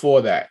 I'm all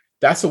for that.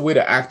 That's a way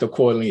to act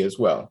accordingly as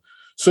well.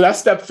 So that's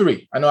step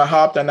 3. I know I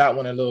hopped on that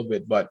one a little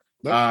bit, but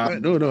I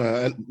enjoy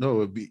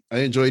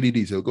the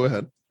detail. Go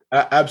ahead.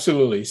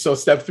 Absolutely. So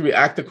step 3,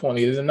 act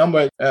accordingly. There's a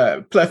number,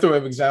 plethora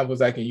of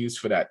examples I can use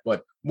for that.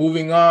 But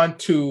moving on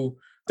to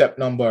step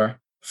number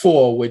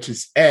 4, which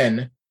is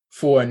N,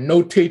 for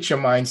notate your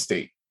mind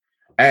state.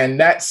 And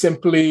that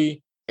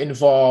simply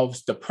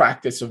involves the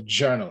practice of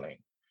journaling.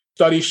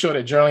 Studies show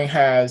that journaling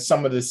has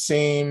some of the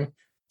same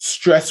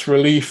stress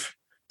relief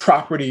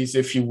properties,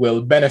 if you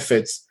will,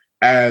 benefits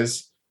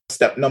as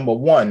step number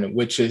one,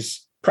 which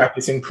is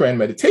practicing prayer and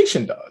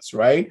meditation does,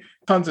 right?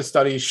 Tons of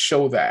studies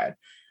show that.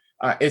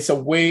 It's a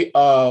way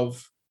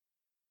of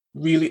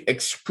really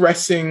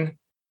expressing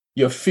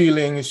your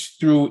feelings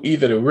through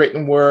either the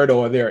written word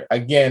or there,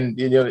 again,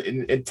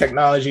 in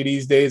technology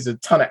these days, a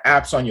ton of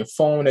apps on your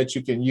phone that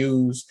you can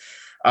use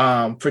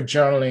for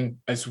journaling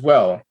as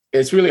well.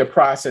 It's really a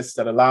process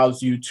that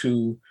allows you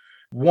to,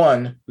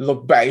 one,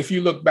 look back. If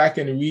you look back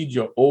and read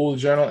your old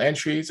journal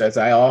entries, as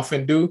I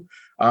often do,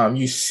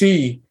 you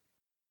see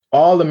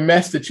all the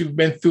mess that you've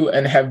been through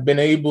and have been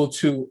able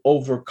to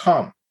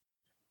overcome.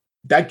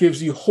 That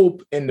gives you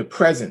hope in the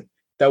present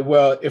that,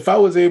 well, if I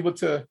was able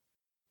to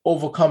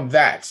overcome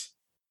that,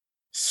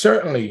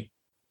 certainly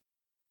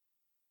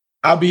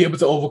I'll be able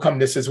to overcome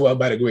this as well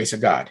by the grace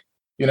of God.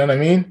 You know what I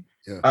mean?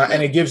 Yeah.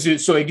 And it gives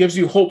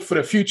you hope for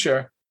the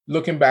future,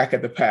 looking back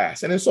at the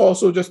past. And it's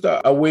also just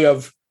a way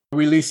of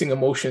releasing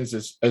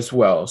emotions as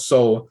well.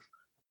 So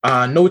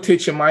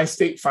notate your mind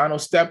state, final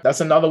step.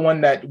 That's another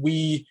one that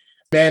we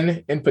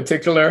men in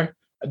particular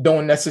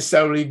don't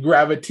necessarily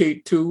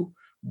gravitate to,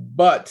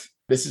 but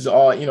this is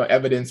all,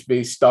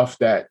 evidence-based stuff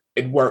that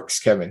it works,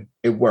 Kevin.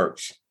 It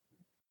works.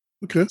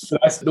 Okay. So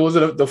those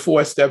are the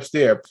 4 steps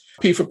there.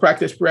 P for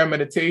practice prayer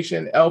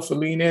meditation, L for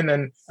lean in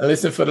and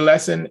listen for the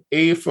lesson,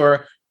 A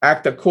for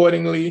act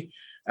accordingly,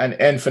 and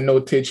N for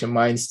notate your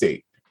mind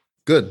state.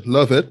 Good.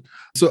 Love it.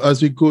 So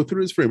as we go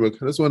through this framework,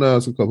 I just want to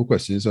ask a couple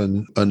questions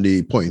on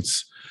the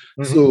points.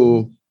 Mm-hmm.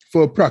 So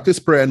for practice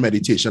prayer and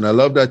meditation, I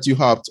love that you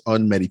hopped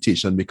on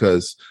meditation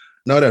because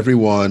not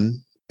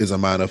everyone is a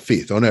man of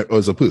faith or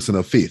is a person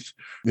of faith.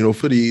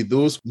 For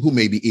those who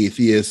may be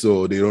atheists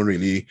or they're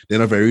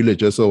not very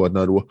religious or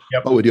whatnot,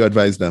 yep. How would you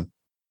advise them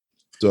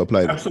to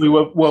apply that?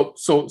 Absolutely. Well,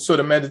 so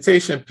the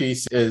meditation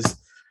piece is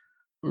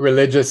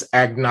religious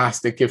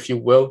agnostic, if you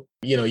will.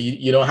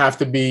 You don't have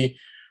to be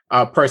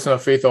a person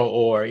of faith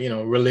or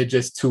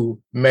religious to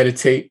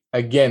meditate.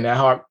 Again,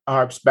 that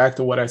harps back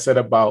to what I said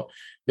about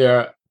there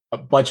are a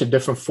bunch of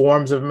different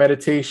forms of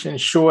meditation.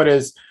 Short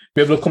is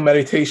biblical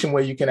meditation,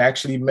 where you can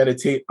actually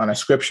meditate on a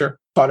scripture,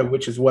 part of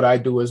which is what I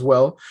do as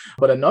well.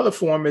 But another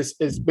form is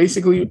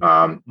basically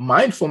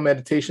mindful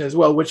meditation as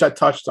well, which I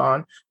touched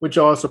on, which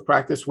I also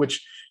practice,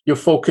 which you're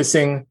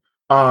focusing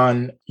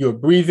on your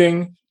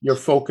breathing, you're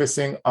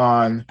focusing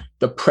on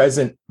the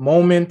present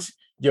moment,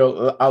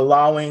 you're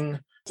allowing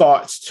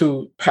thoughts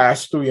to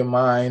pass through your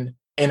mind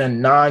in a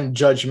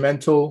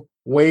non-judgmental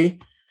way.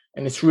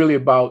 And it's really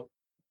about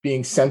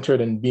being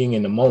centered and being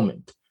in the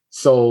moment.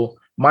 So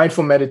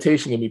mindful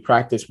meditation can be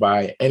practiced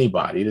by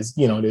anybody. There's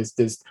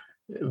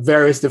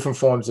various different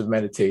forms of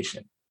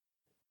meditation.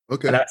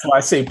 Okay. And that's why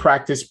I say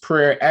practice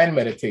prayer and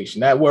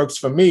meditation. That works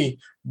for me.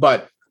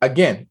 But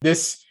again,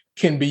 this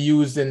can be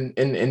used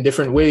in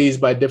different ways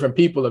by different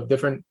people of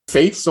different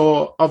faiths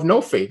or of no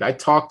faith. I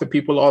talk to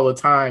people all the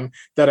time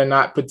that are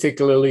not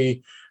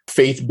particularly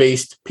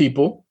faith-based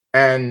people.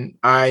 And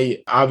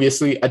I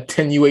obviously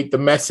attenuate the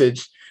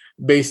message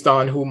based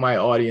on who my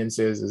audience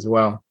is as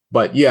well.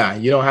 But yeah,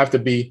 you don't have to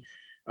be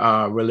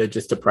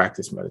religious to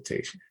practice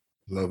meditation.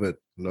 Love it.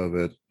 Yeah,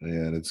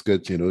 and it's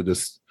good,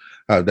 just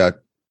have that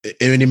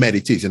in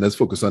meditation. Let's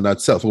focus on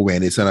that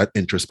self-awareness and that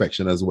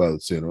introspection as well.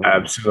 So,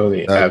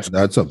 absolutely.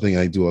 That's something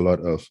I do a lot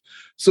of.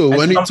 So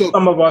when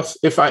some of us,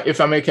 if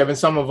I may, Kevin,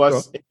 some of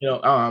us,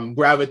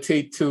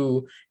 gravitate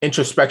to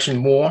introspection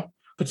more,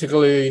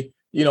 particularly,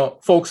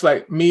 folks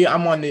like me.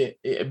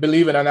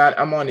 Believe it or not,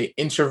 I'm on the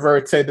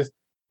introverted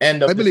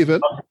end of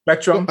the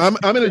spectrum. Well,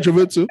 I'm an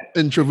introvert too.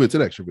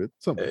 Introverted, extrovert.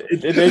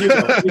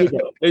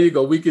 There you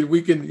go.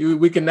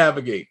 We can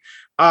navigate.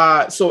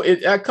 So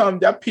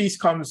that piece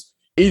comes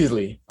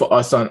easily for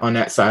us on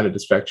that side of the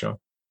spectrum.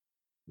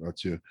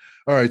 Got you.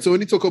 All right. So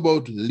when you talk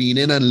about lean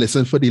in and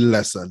listen for the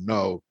lesson,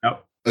 now,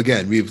 yep.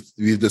 Again, we've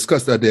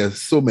discussed that there are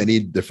so many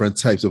different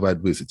types of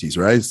adversities,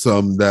 right?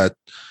 Some that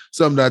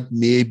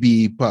may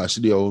be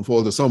partially our own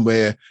fault, or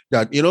somewhere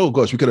that,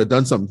 gosh, we could have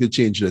done something to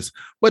change this.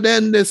 But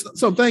then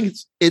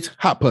sometimes it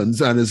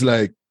happens and it's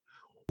like,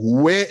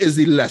 where is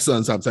the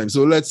lesson sometimes?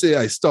 So let's say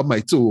I stub my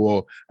toe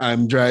or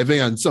I'm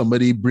driving and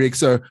somebody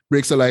breaks a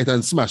light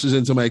and smashes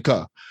into my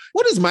car.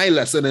 What is my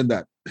lesson in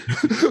that?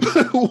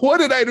 What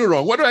did I do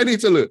wrong? What do I need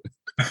to learn?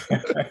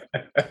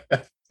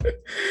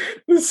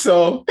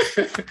 So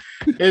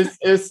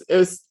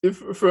it's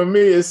for me,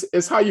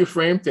 it's how you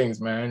frame things,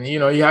 man.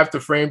 You have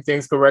to frame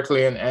things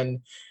correctly and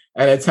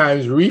at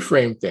times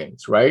reframe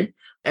things, right?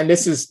 And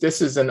this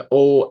is an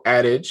old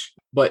adage,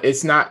 but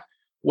it's not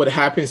what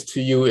happens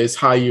to you, is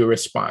how you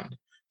respond.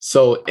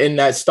 So in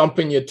that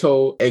stumping your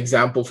toe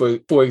example,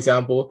 for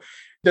example,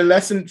 the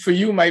lesson for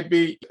you might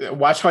be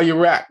watch how you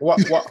react.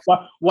 Watch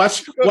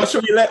what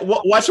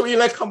you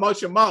let come out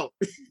your mouth.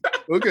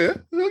 Okay.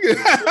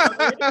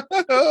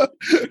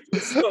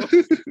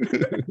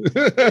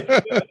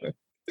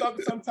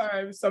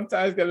 Sometimes,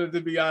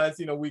 to be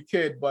honest, we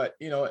kid, but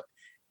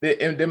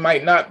there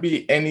might not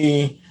be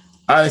any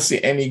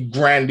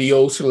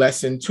grandiose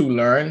lesson to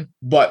learn,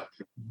 but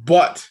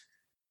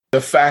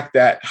the fact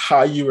that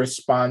how you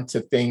respond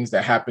to things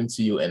that happen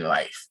to you in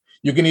life.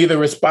 You can either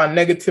respond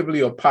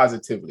negatively or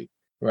positively,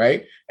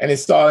 right? And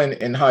it's all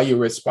in how you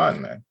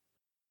respond, man.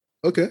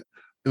 Okay.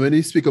 And when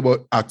you speak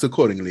about act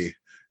accordingly,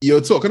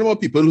 you're talking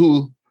about people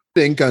who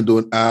think and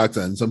don't act,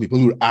 and some people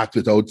who act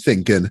without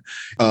thinking.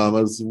 I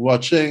was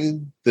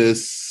watching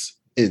this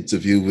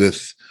interview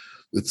with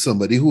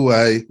somebody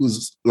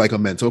who's like a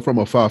mentor from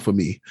afar for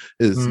me.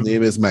 His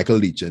name is Michael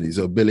Leach, and he's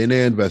a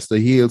billionaire investor.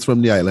 He hails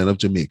from the island of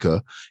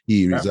Jamaica.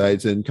 He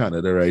resides in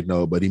Canada right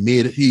now, but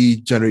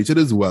he generated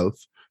his wealth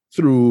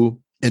through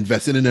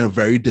investing in a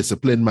very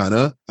disciplined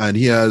manner, and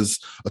he has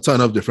a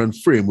ton of different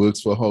frameworks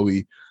for how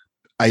he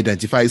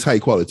identifies high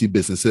quality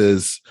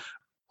businesses,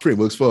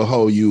 frameworks for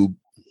how you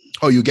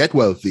get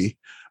wealthy,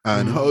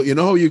 and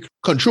how you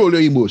control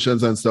your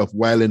emotions and stuff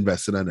while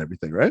investing and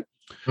everything, right?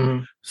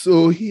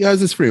 So he has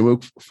this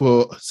framework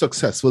for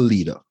successful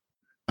leader,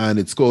 and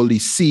it's called the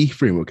C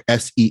framework,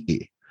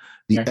 SEA.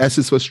 The S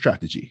is for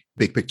strategy,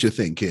 big picture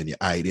thinking, your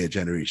idea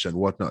generation,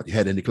 whatnot, your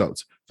head in the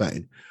clouds,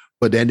 fine.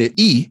 But then the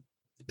E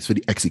is for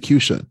the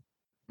execution.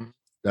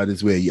 That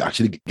is where you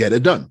actually get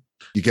it done.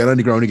 You get on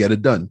the ground, you get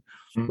it done.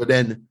 But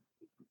then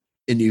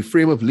in the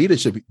frame of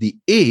leadership, the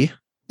A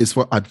is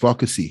for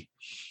advocacy.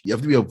 You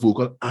have to be a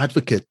vocal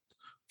advocate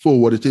for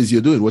what it is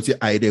you're doing. What's your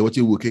idea? What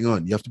you're working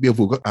on? You have to be a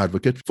vocal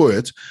advocate for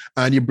it.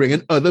 And you're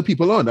bringing other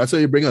people on. That's how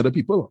you bring other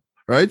people on,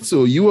 right?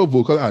 So you are a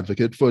vocal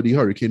advocate for the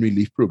hurricane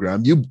relief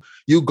program.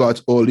 You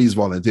got all these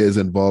volunteers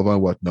involved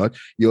and whatnot.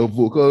 You're a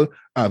vocal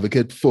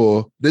advocate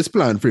for this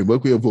plan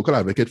framework. We're a vocal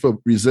advocate for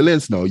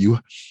resilience now. You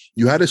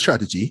had a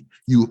strategy.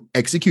 You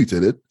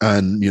executed it.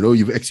 And,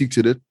 you've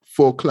executed it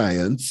for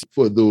clients,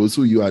 for those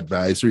who you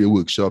advise through your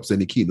workshops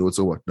and the keynotes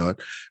or whatnot.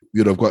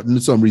 You'd have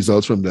gotten some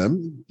results from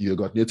them. You've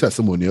gotten your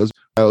testimonials.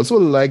 I also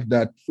like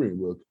that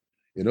framework,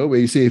 where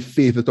you say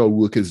faith without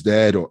work is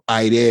dead, or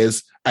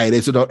ideas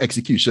without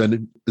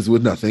execution is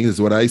worth nothing,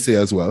 is what I say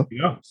as well.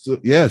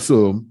 Yeah.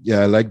 So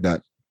I like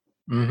that.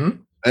 I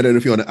don't know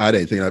if you want to add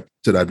anything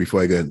to that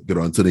before I get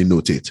on to the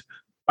notate.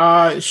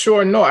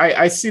 Sure. No,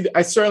 I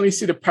certainly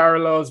see the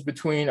parallels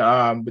between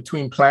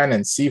plan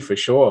and C for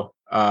sure.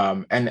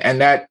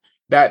 And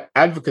that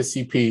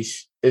advocacy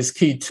piece is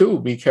key too,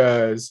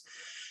 because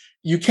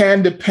you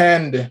can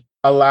depend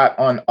a lot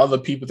on other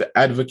people to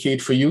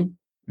advocate for you.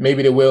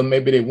 Maybe they will,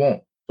 maybe they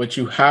won't, but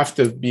you have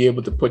to be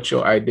able to put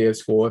your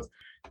ideas forth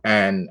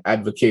and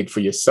advocate for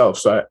yourself.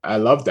 So I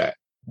love that.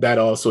 That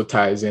also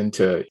ties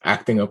into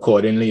acting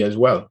accordingly as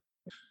well.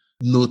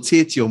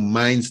 Notate your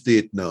mind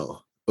state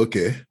now.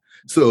 Okay.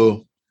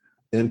 So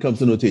when it comes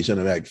to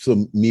notation,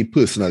 so me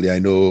personally, I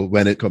know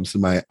when it comes to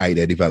my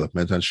idea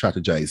development and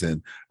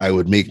strategizing, I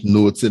would make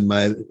notes in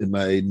my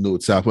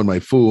notes app on my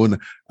phone.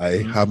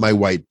 I have my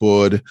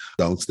whiteboard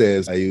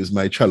downstairs. I use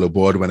my Trello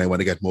board when I want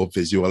to get more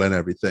visual and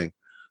everything.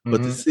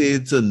 But to say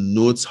to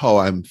notes how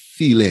I'm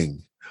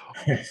feeling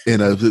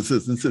in a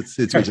certain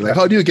situation, like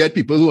how do you get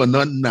people who are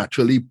not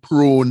naturally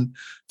prone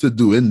to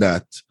doing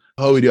that?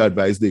 How would you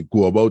advise they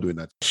go about doing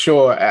that?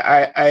 Sure.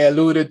 I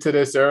alluded to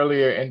this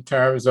earlier in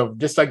terms of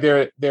just like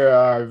there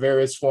are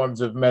various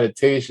forms of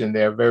meditation,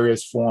 there are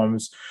various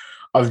forms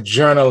of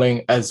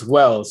journaling as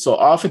well. So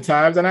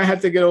oftentimes, and I had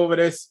to get over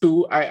this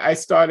too, I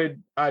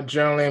started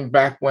journaling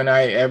back when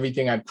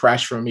everything had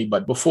crashed for me.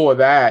 But before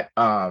that,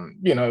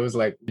 it was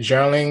like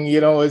journaling,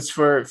 is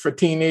for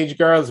teenage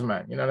girls,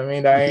 man. You know what I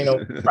mean? That ain't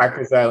no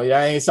practice. That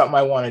ain't something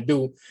I want to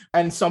do.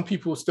 And some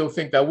people still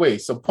think that way.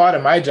 So part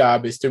of my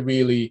job is to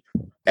really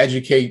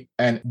educate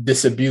and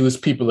disabuse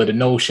people of the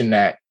notion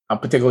that,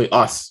 particularly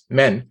us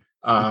men,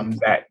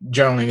 that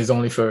journaling is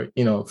only for,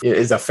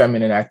 is a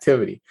feminine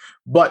activity.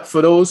 But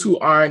for those who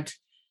aren't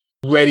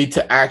ready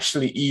to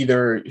actually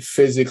either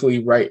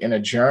physically write in a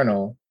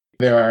journal,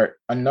 there are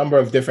a number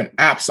of different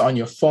apps on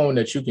your phone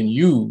that you can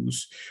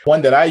use.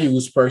 One that I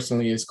use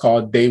personally is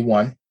called Day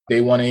One. Day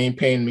One ain't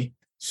paying me.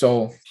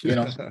 So,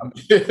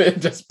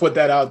 just put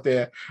that out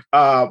there.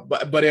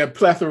 But there are a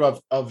plethora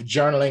of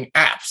journaling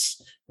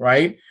apps,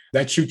 right,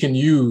 that you can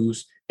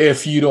use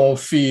if you don't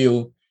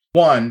feel,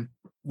 one,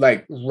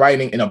 like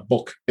writing in a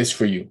book is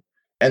for you.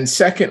 And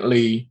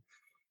secondly,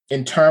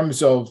 in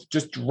terms of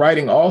just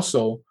writing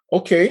also,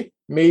 okay,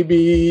 maybe,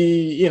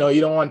 you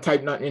don't want to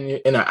type nothing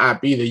in an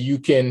app either. You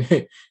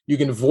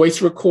can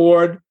voice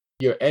record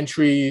your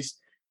entries,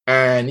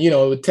 and,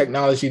 with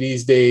technology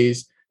these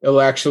days,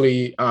 it'll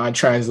actually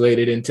translate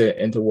it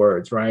into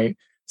words, right?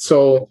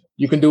 So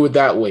you can do it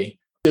that way.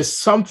 There's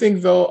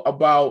something though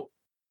about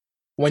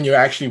when you're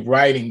actually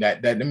writing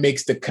that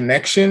makes the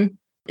connection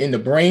in the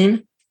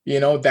brain,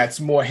 that's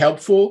more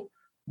helpful.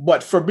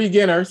 But for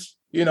beginners,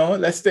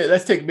 let's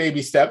take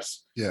baby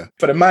steps. Yeah.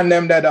 For the man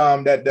them that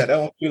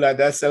don't feel like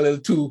that's a little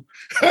too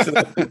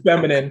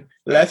feminine,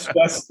 let's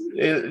just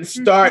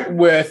start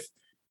with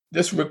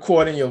just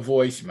recording your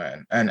voice,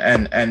 man.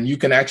 And you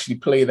can actually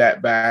play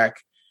that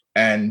back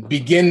and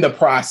begin the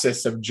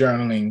process of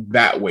journaling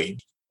that way.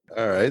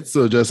 All right.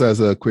 So just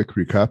as a quick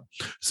recap,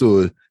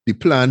 so the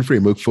plan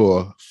framework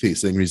for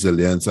facing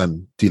resilience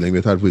and dealing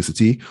with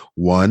adversity: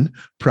 1,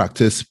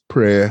 practice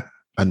prayer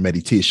and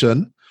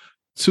meditation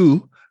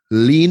 2,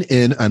 lean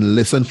in and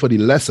listen for the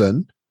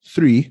lesson.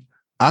 3,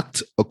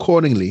 act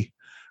accordingly.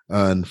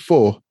 And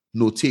 4,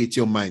 notate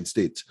your mind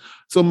state.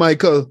 So,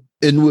 Michael,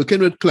 in working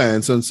with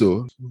clients and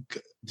so,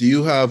 do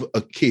you have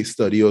a case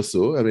study or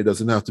so? I mean, it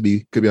doesn't have to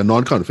be, could be a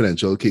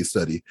non-confidential case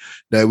study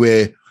that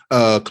where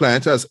a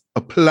client has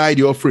applied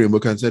your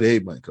framework and said, hey,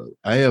 Michael,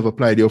 I have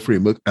applied your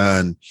framework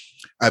and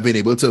I've been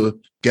able to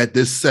get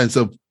this sense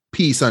of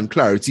peace and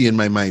clarity in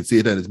my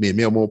mindset, and it's made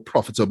me a more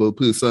profitable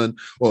person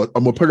or a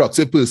more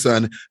productive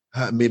person,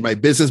 made my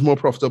business more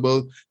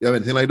profitable. You have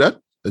anything like that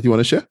you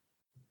want to share?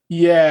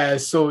 Yeah,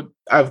 so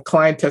I have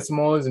client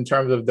testimonials in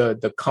terms of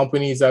the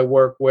companies I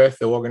work with,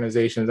 the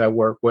organizations I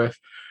work with,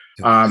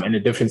 and the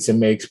difference it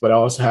makes. But I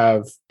also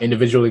have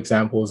individual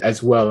examples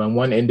as well. And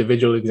one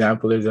individual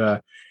example is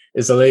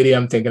a lady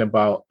I'm thinking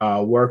about,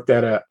 worked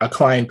at a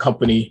client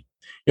company.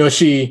 You know,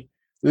 she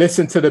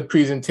listened to the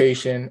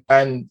presentation,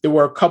 and there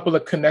were a couple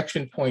of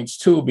connection points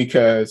too,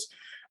 because,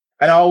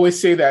 and I always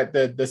say that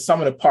the sum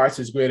of the parts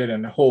is greater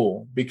than the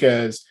whole,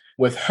 because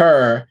with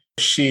her,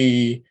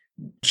 she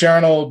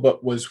journaled,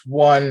 but was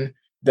one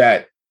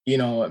that, you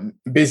know,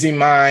 busy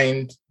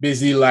mind,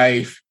 busy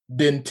life,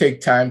 didn't take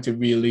time to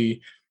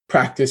really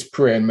practice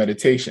prayer and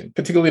meditation,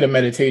 particularly the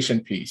meditation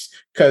piece.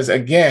 Because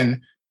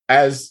again,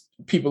 as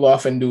people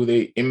often do,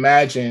 they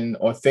imagine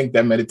or think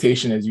that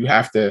meditation is you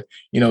have to,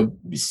 you know,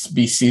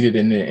 be seated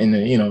in the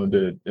you know,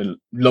 the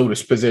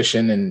lotus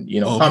position and, you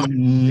know,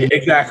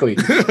 exactly.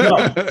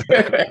 No,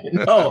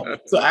 no.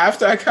 So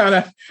after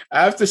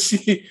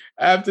she you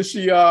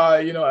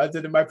know, I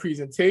did my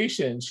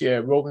presentation, she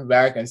had wrote me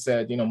back and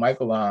said, you know,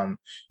 Michael,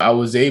 I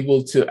was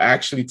able to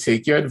actually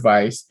take your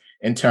advice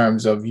in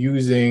terms of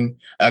using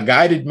a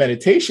guided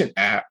meditation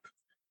app,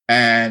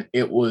 and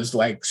it was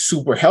like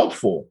super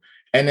helpful.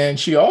 And then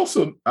she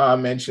also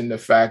mentioned the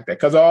fact that,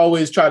 because I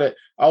always try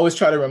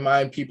to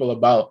remind people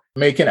about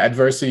making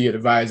adversity your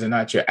advisor,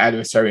 not your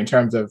adversary, in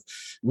terms of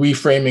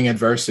reframing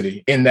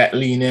adversity in that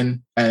lean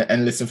in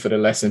and listen for the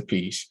lesson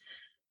piece.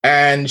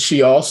 And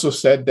she also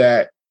said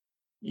that,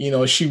 you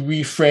know, she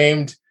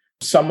reframed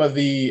some of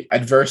the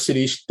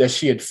adversity that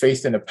she had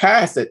faced in the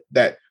past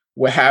that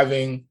were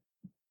having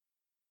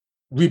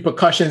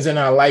repercussions in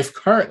her life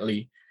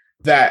currently,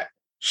 that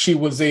she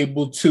was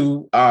able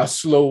to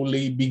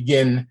slowly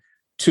begin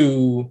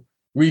to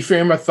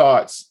reframe her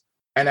thoughts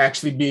and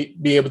actually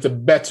be able to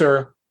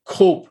better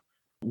cope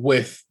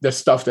with the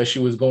stuff that she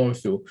was going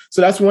through.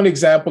 So that's one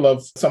example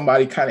of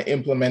somebody kind of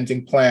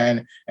implementing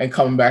plan and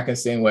coming back and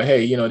saying, well,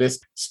 hey, you know, this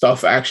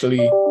stuff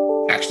actually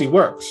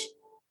works.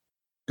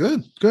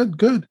 Good.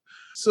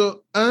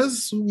 So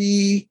as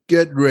we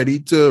get ready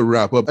to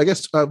wrap up, I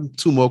guess I have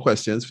 2 more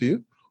questions for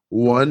you.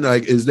 One,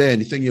 like, is there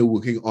anything you're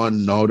working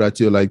on now that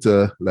you'd like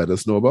to let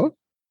us know about?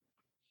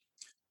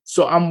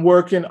 So I'm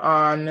working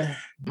on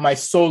my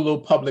solo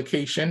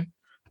publication.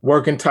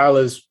 Working title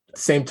is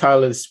same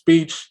title as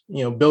speech,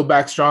 you know, Build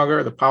Back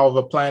Stronger, the power of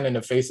a plan in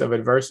the face of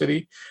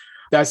adversity.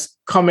 That's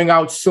coming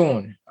out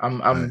soon. I'm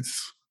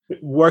nice.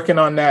 Working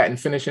on that and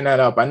finishing that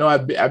up. I know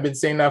I've been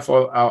saying that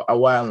for a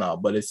while now,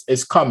 but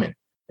it's coming.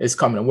 It's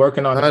coming. I'm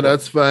working on it.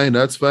 That's fine.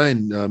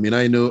 I mean,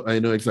 I know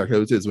exactly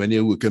how it is when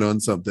you're working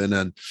on something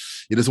and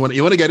you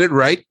want to get it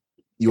right.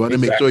 You want to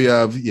make sure you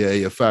have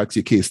your facts,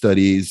 your case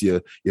studies,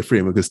 your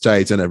framework is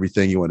tight and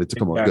everything. You want it to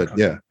come out good.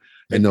 Yeah,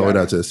 I know what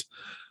that is.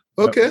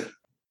 Okay. Yep.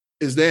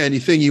 Is there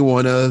anything you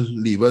want to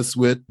leave us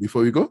with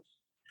before we go?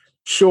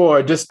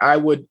 Sure. Just I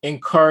would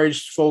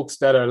encourage folks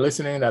that are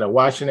listening, that are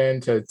watching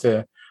in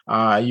to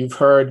you've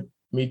heard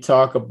me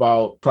talk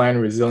about Plan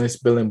Resilience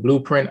Building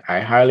Blueprint. I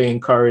highly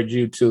encourage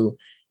you to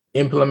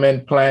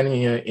implement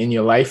planning in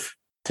your life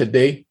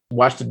today.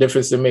 Watch the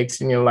difference it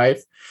makes in your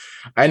life.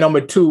 And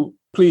number 2,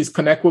 please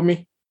connect with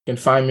me. You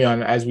can find me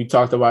on, as we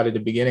talked about at the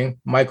beginning,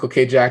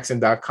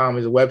 michaelkjackson.com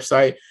is a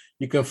website.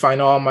 You can find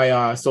all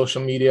my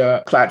social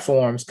media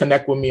platforms.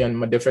 Connect with me on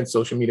my different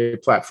social media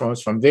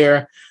platforms from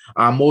there.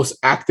 I'm most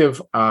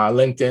active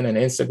LinkedIn and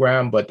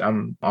Instagram, but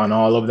I'm on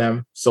all of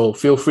them. So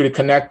feel free to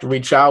connect,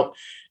 reach out.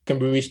 Can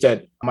be reached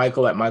at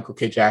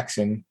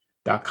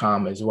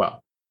michael@michaelkjackson.com as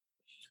well.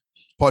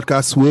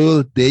 Podcast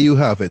world, there you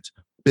have it.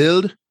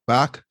 Build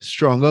Back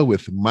Stronger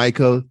with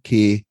Michael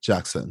K.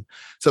 Jackson.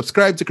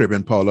 Subscribe to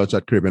Caribbean Power Lunch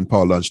at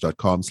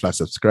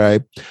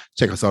caribbeanpowerlunch.com/subscribe.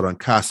 Check us out on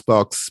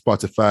Castbox,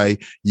 Spotify,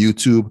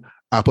 YouTube,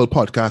 Apple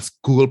Podcasts,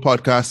 Google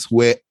Podcasts,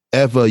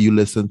 wherever you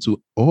listen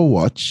to or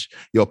watch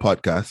your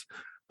podcast.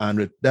 And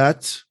with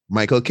that,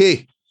 Michael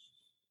K.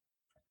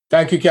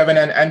 Thank you, Kevin.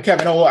 And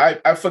Kevin,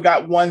 I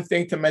forgot one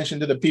thing to mention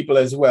to the people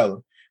as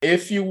well.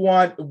 If you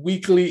want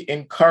weekly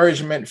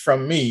encouragement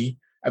from me,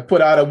 I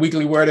put out a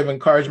weekly word of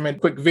encouragement,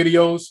 quick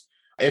videos.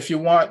 If you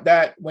want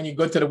that, when you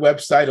go to the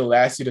website, it'll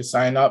ask you to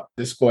sign up.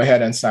 Just go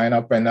ahead and sign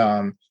up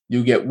and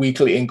you get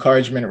weekly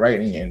encouragement right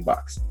in your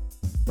inbox.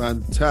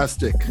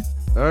 Fantastic.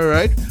 All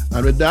right.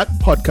 And with that,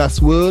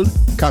 Podcast World,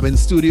 Cabin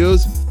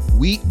Studios,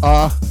 we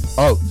are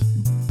out.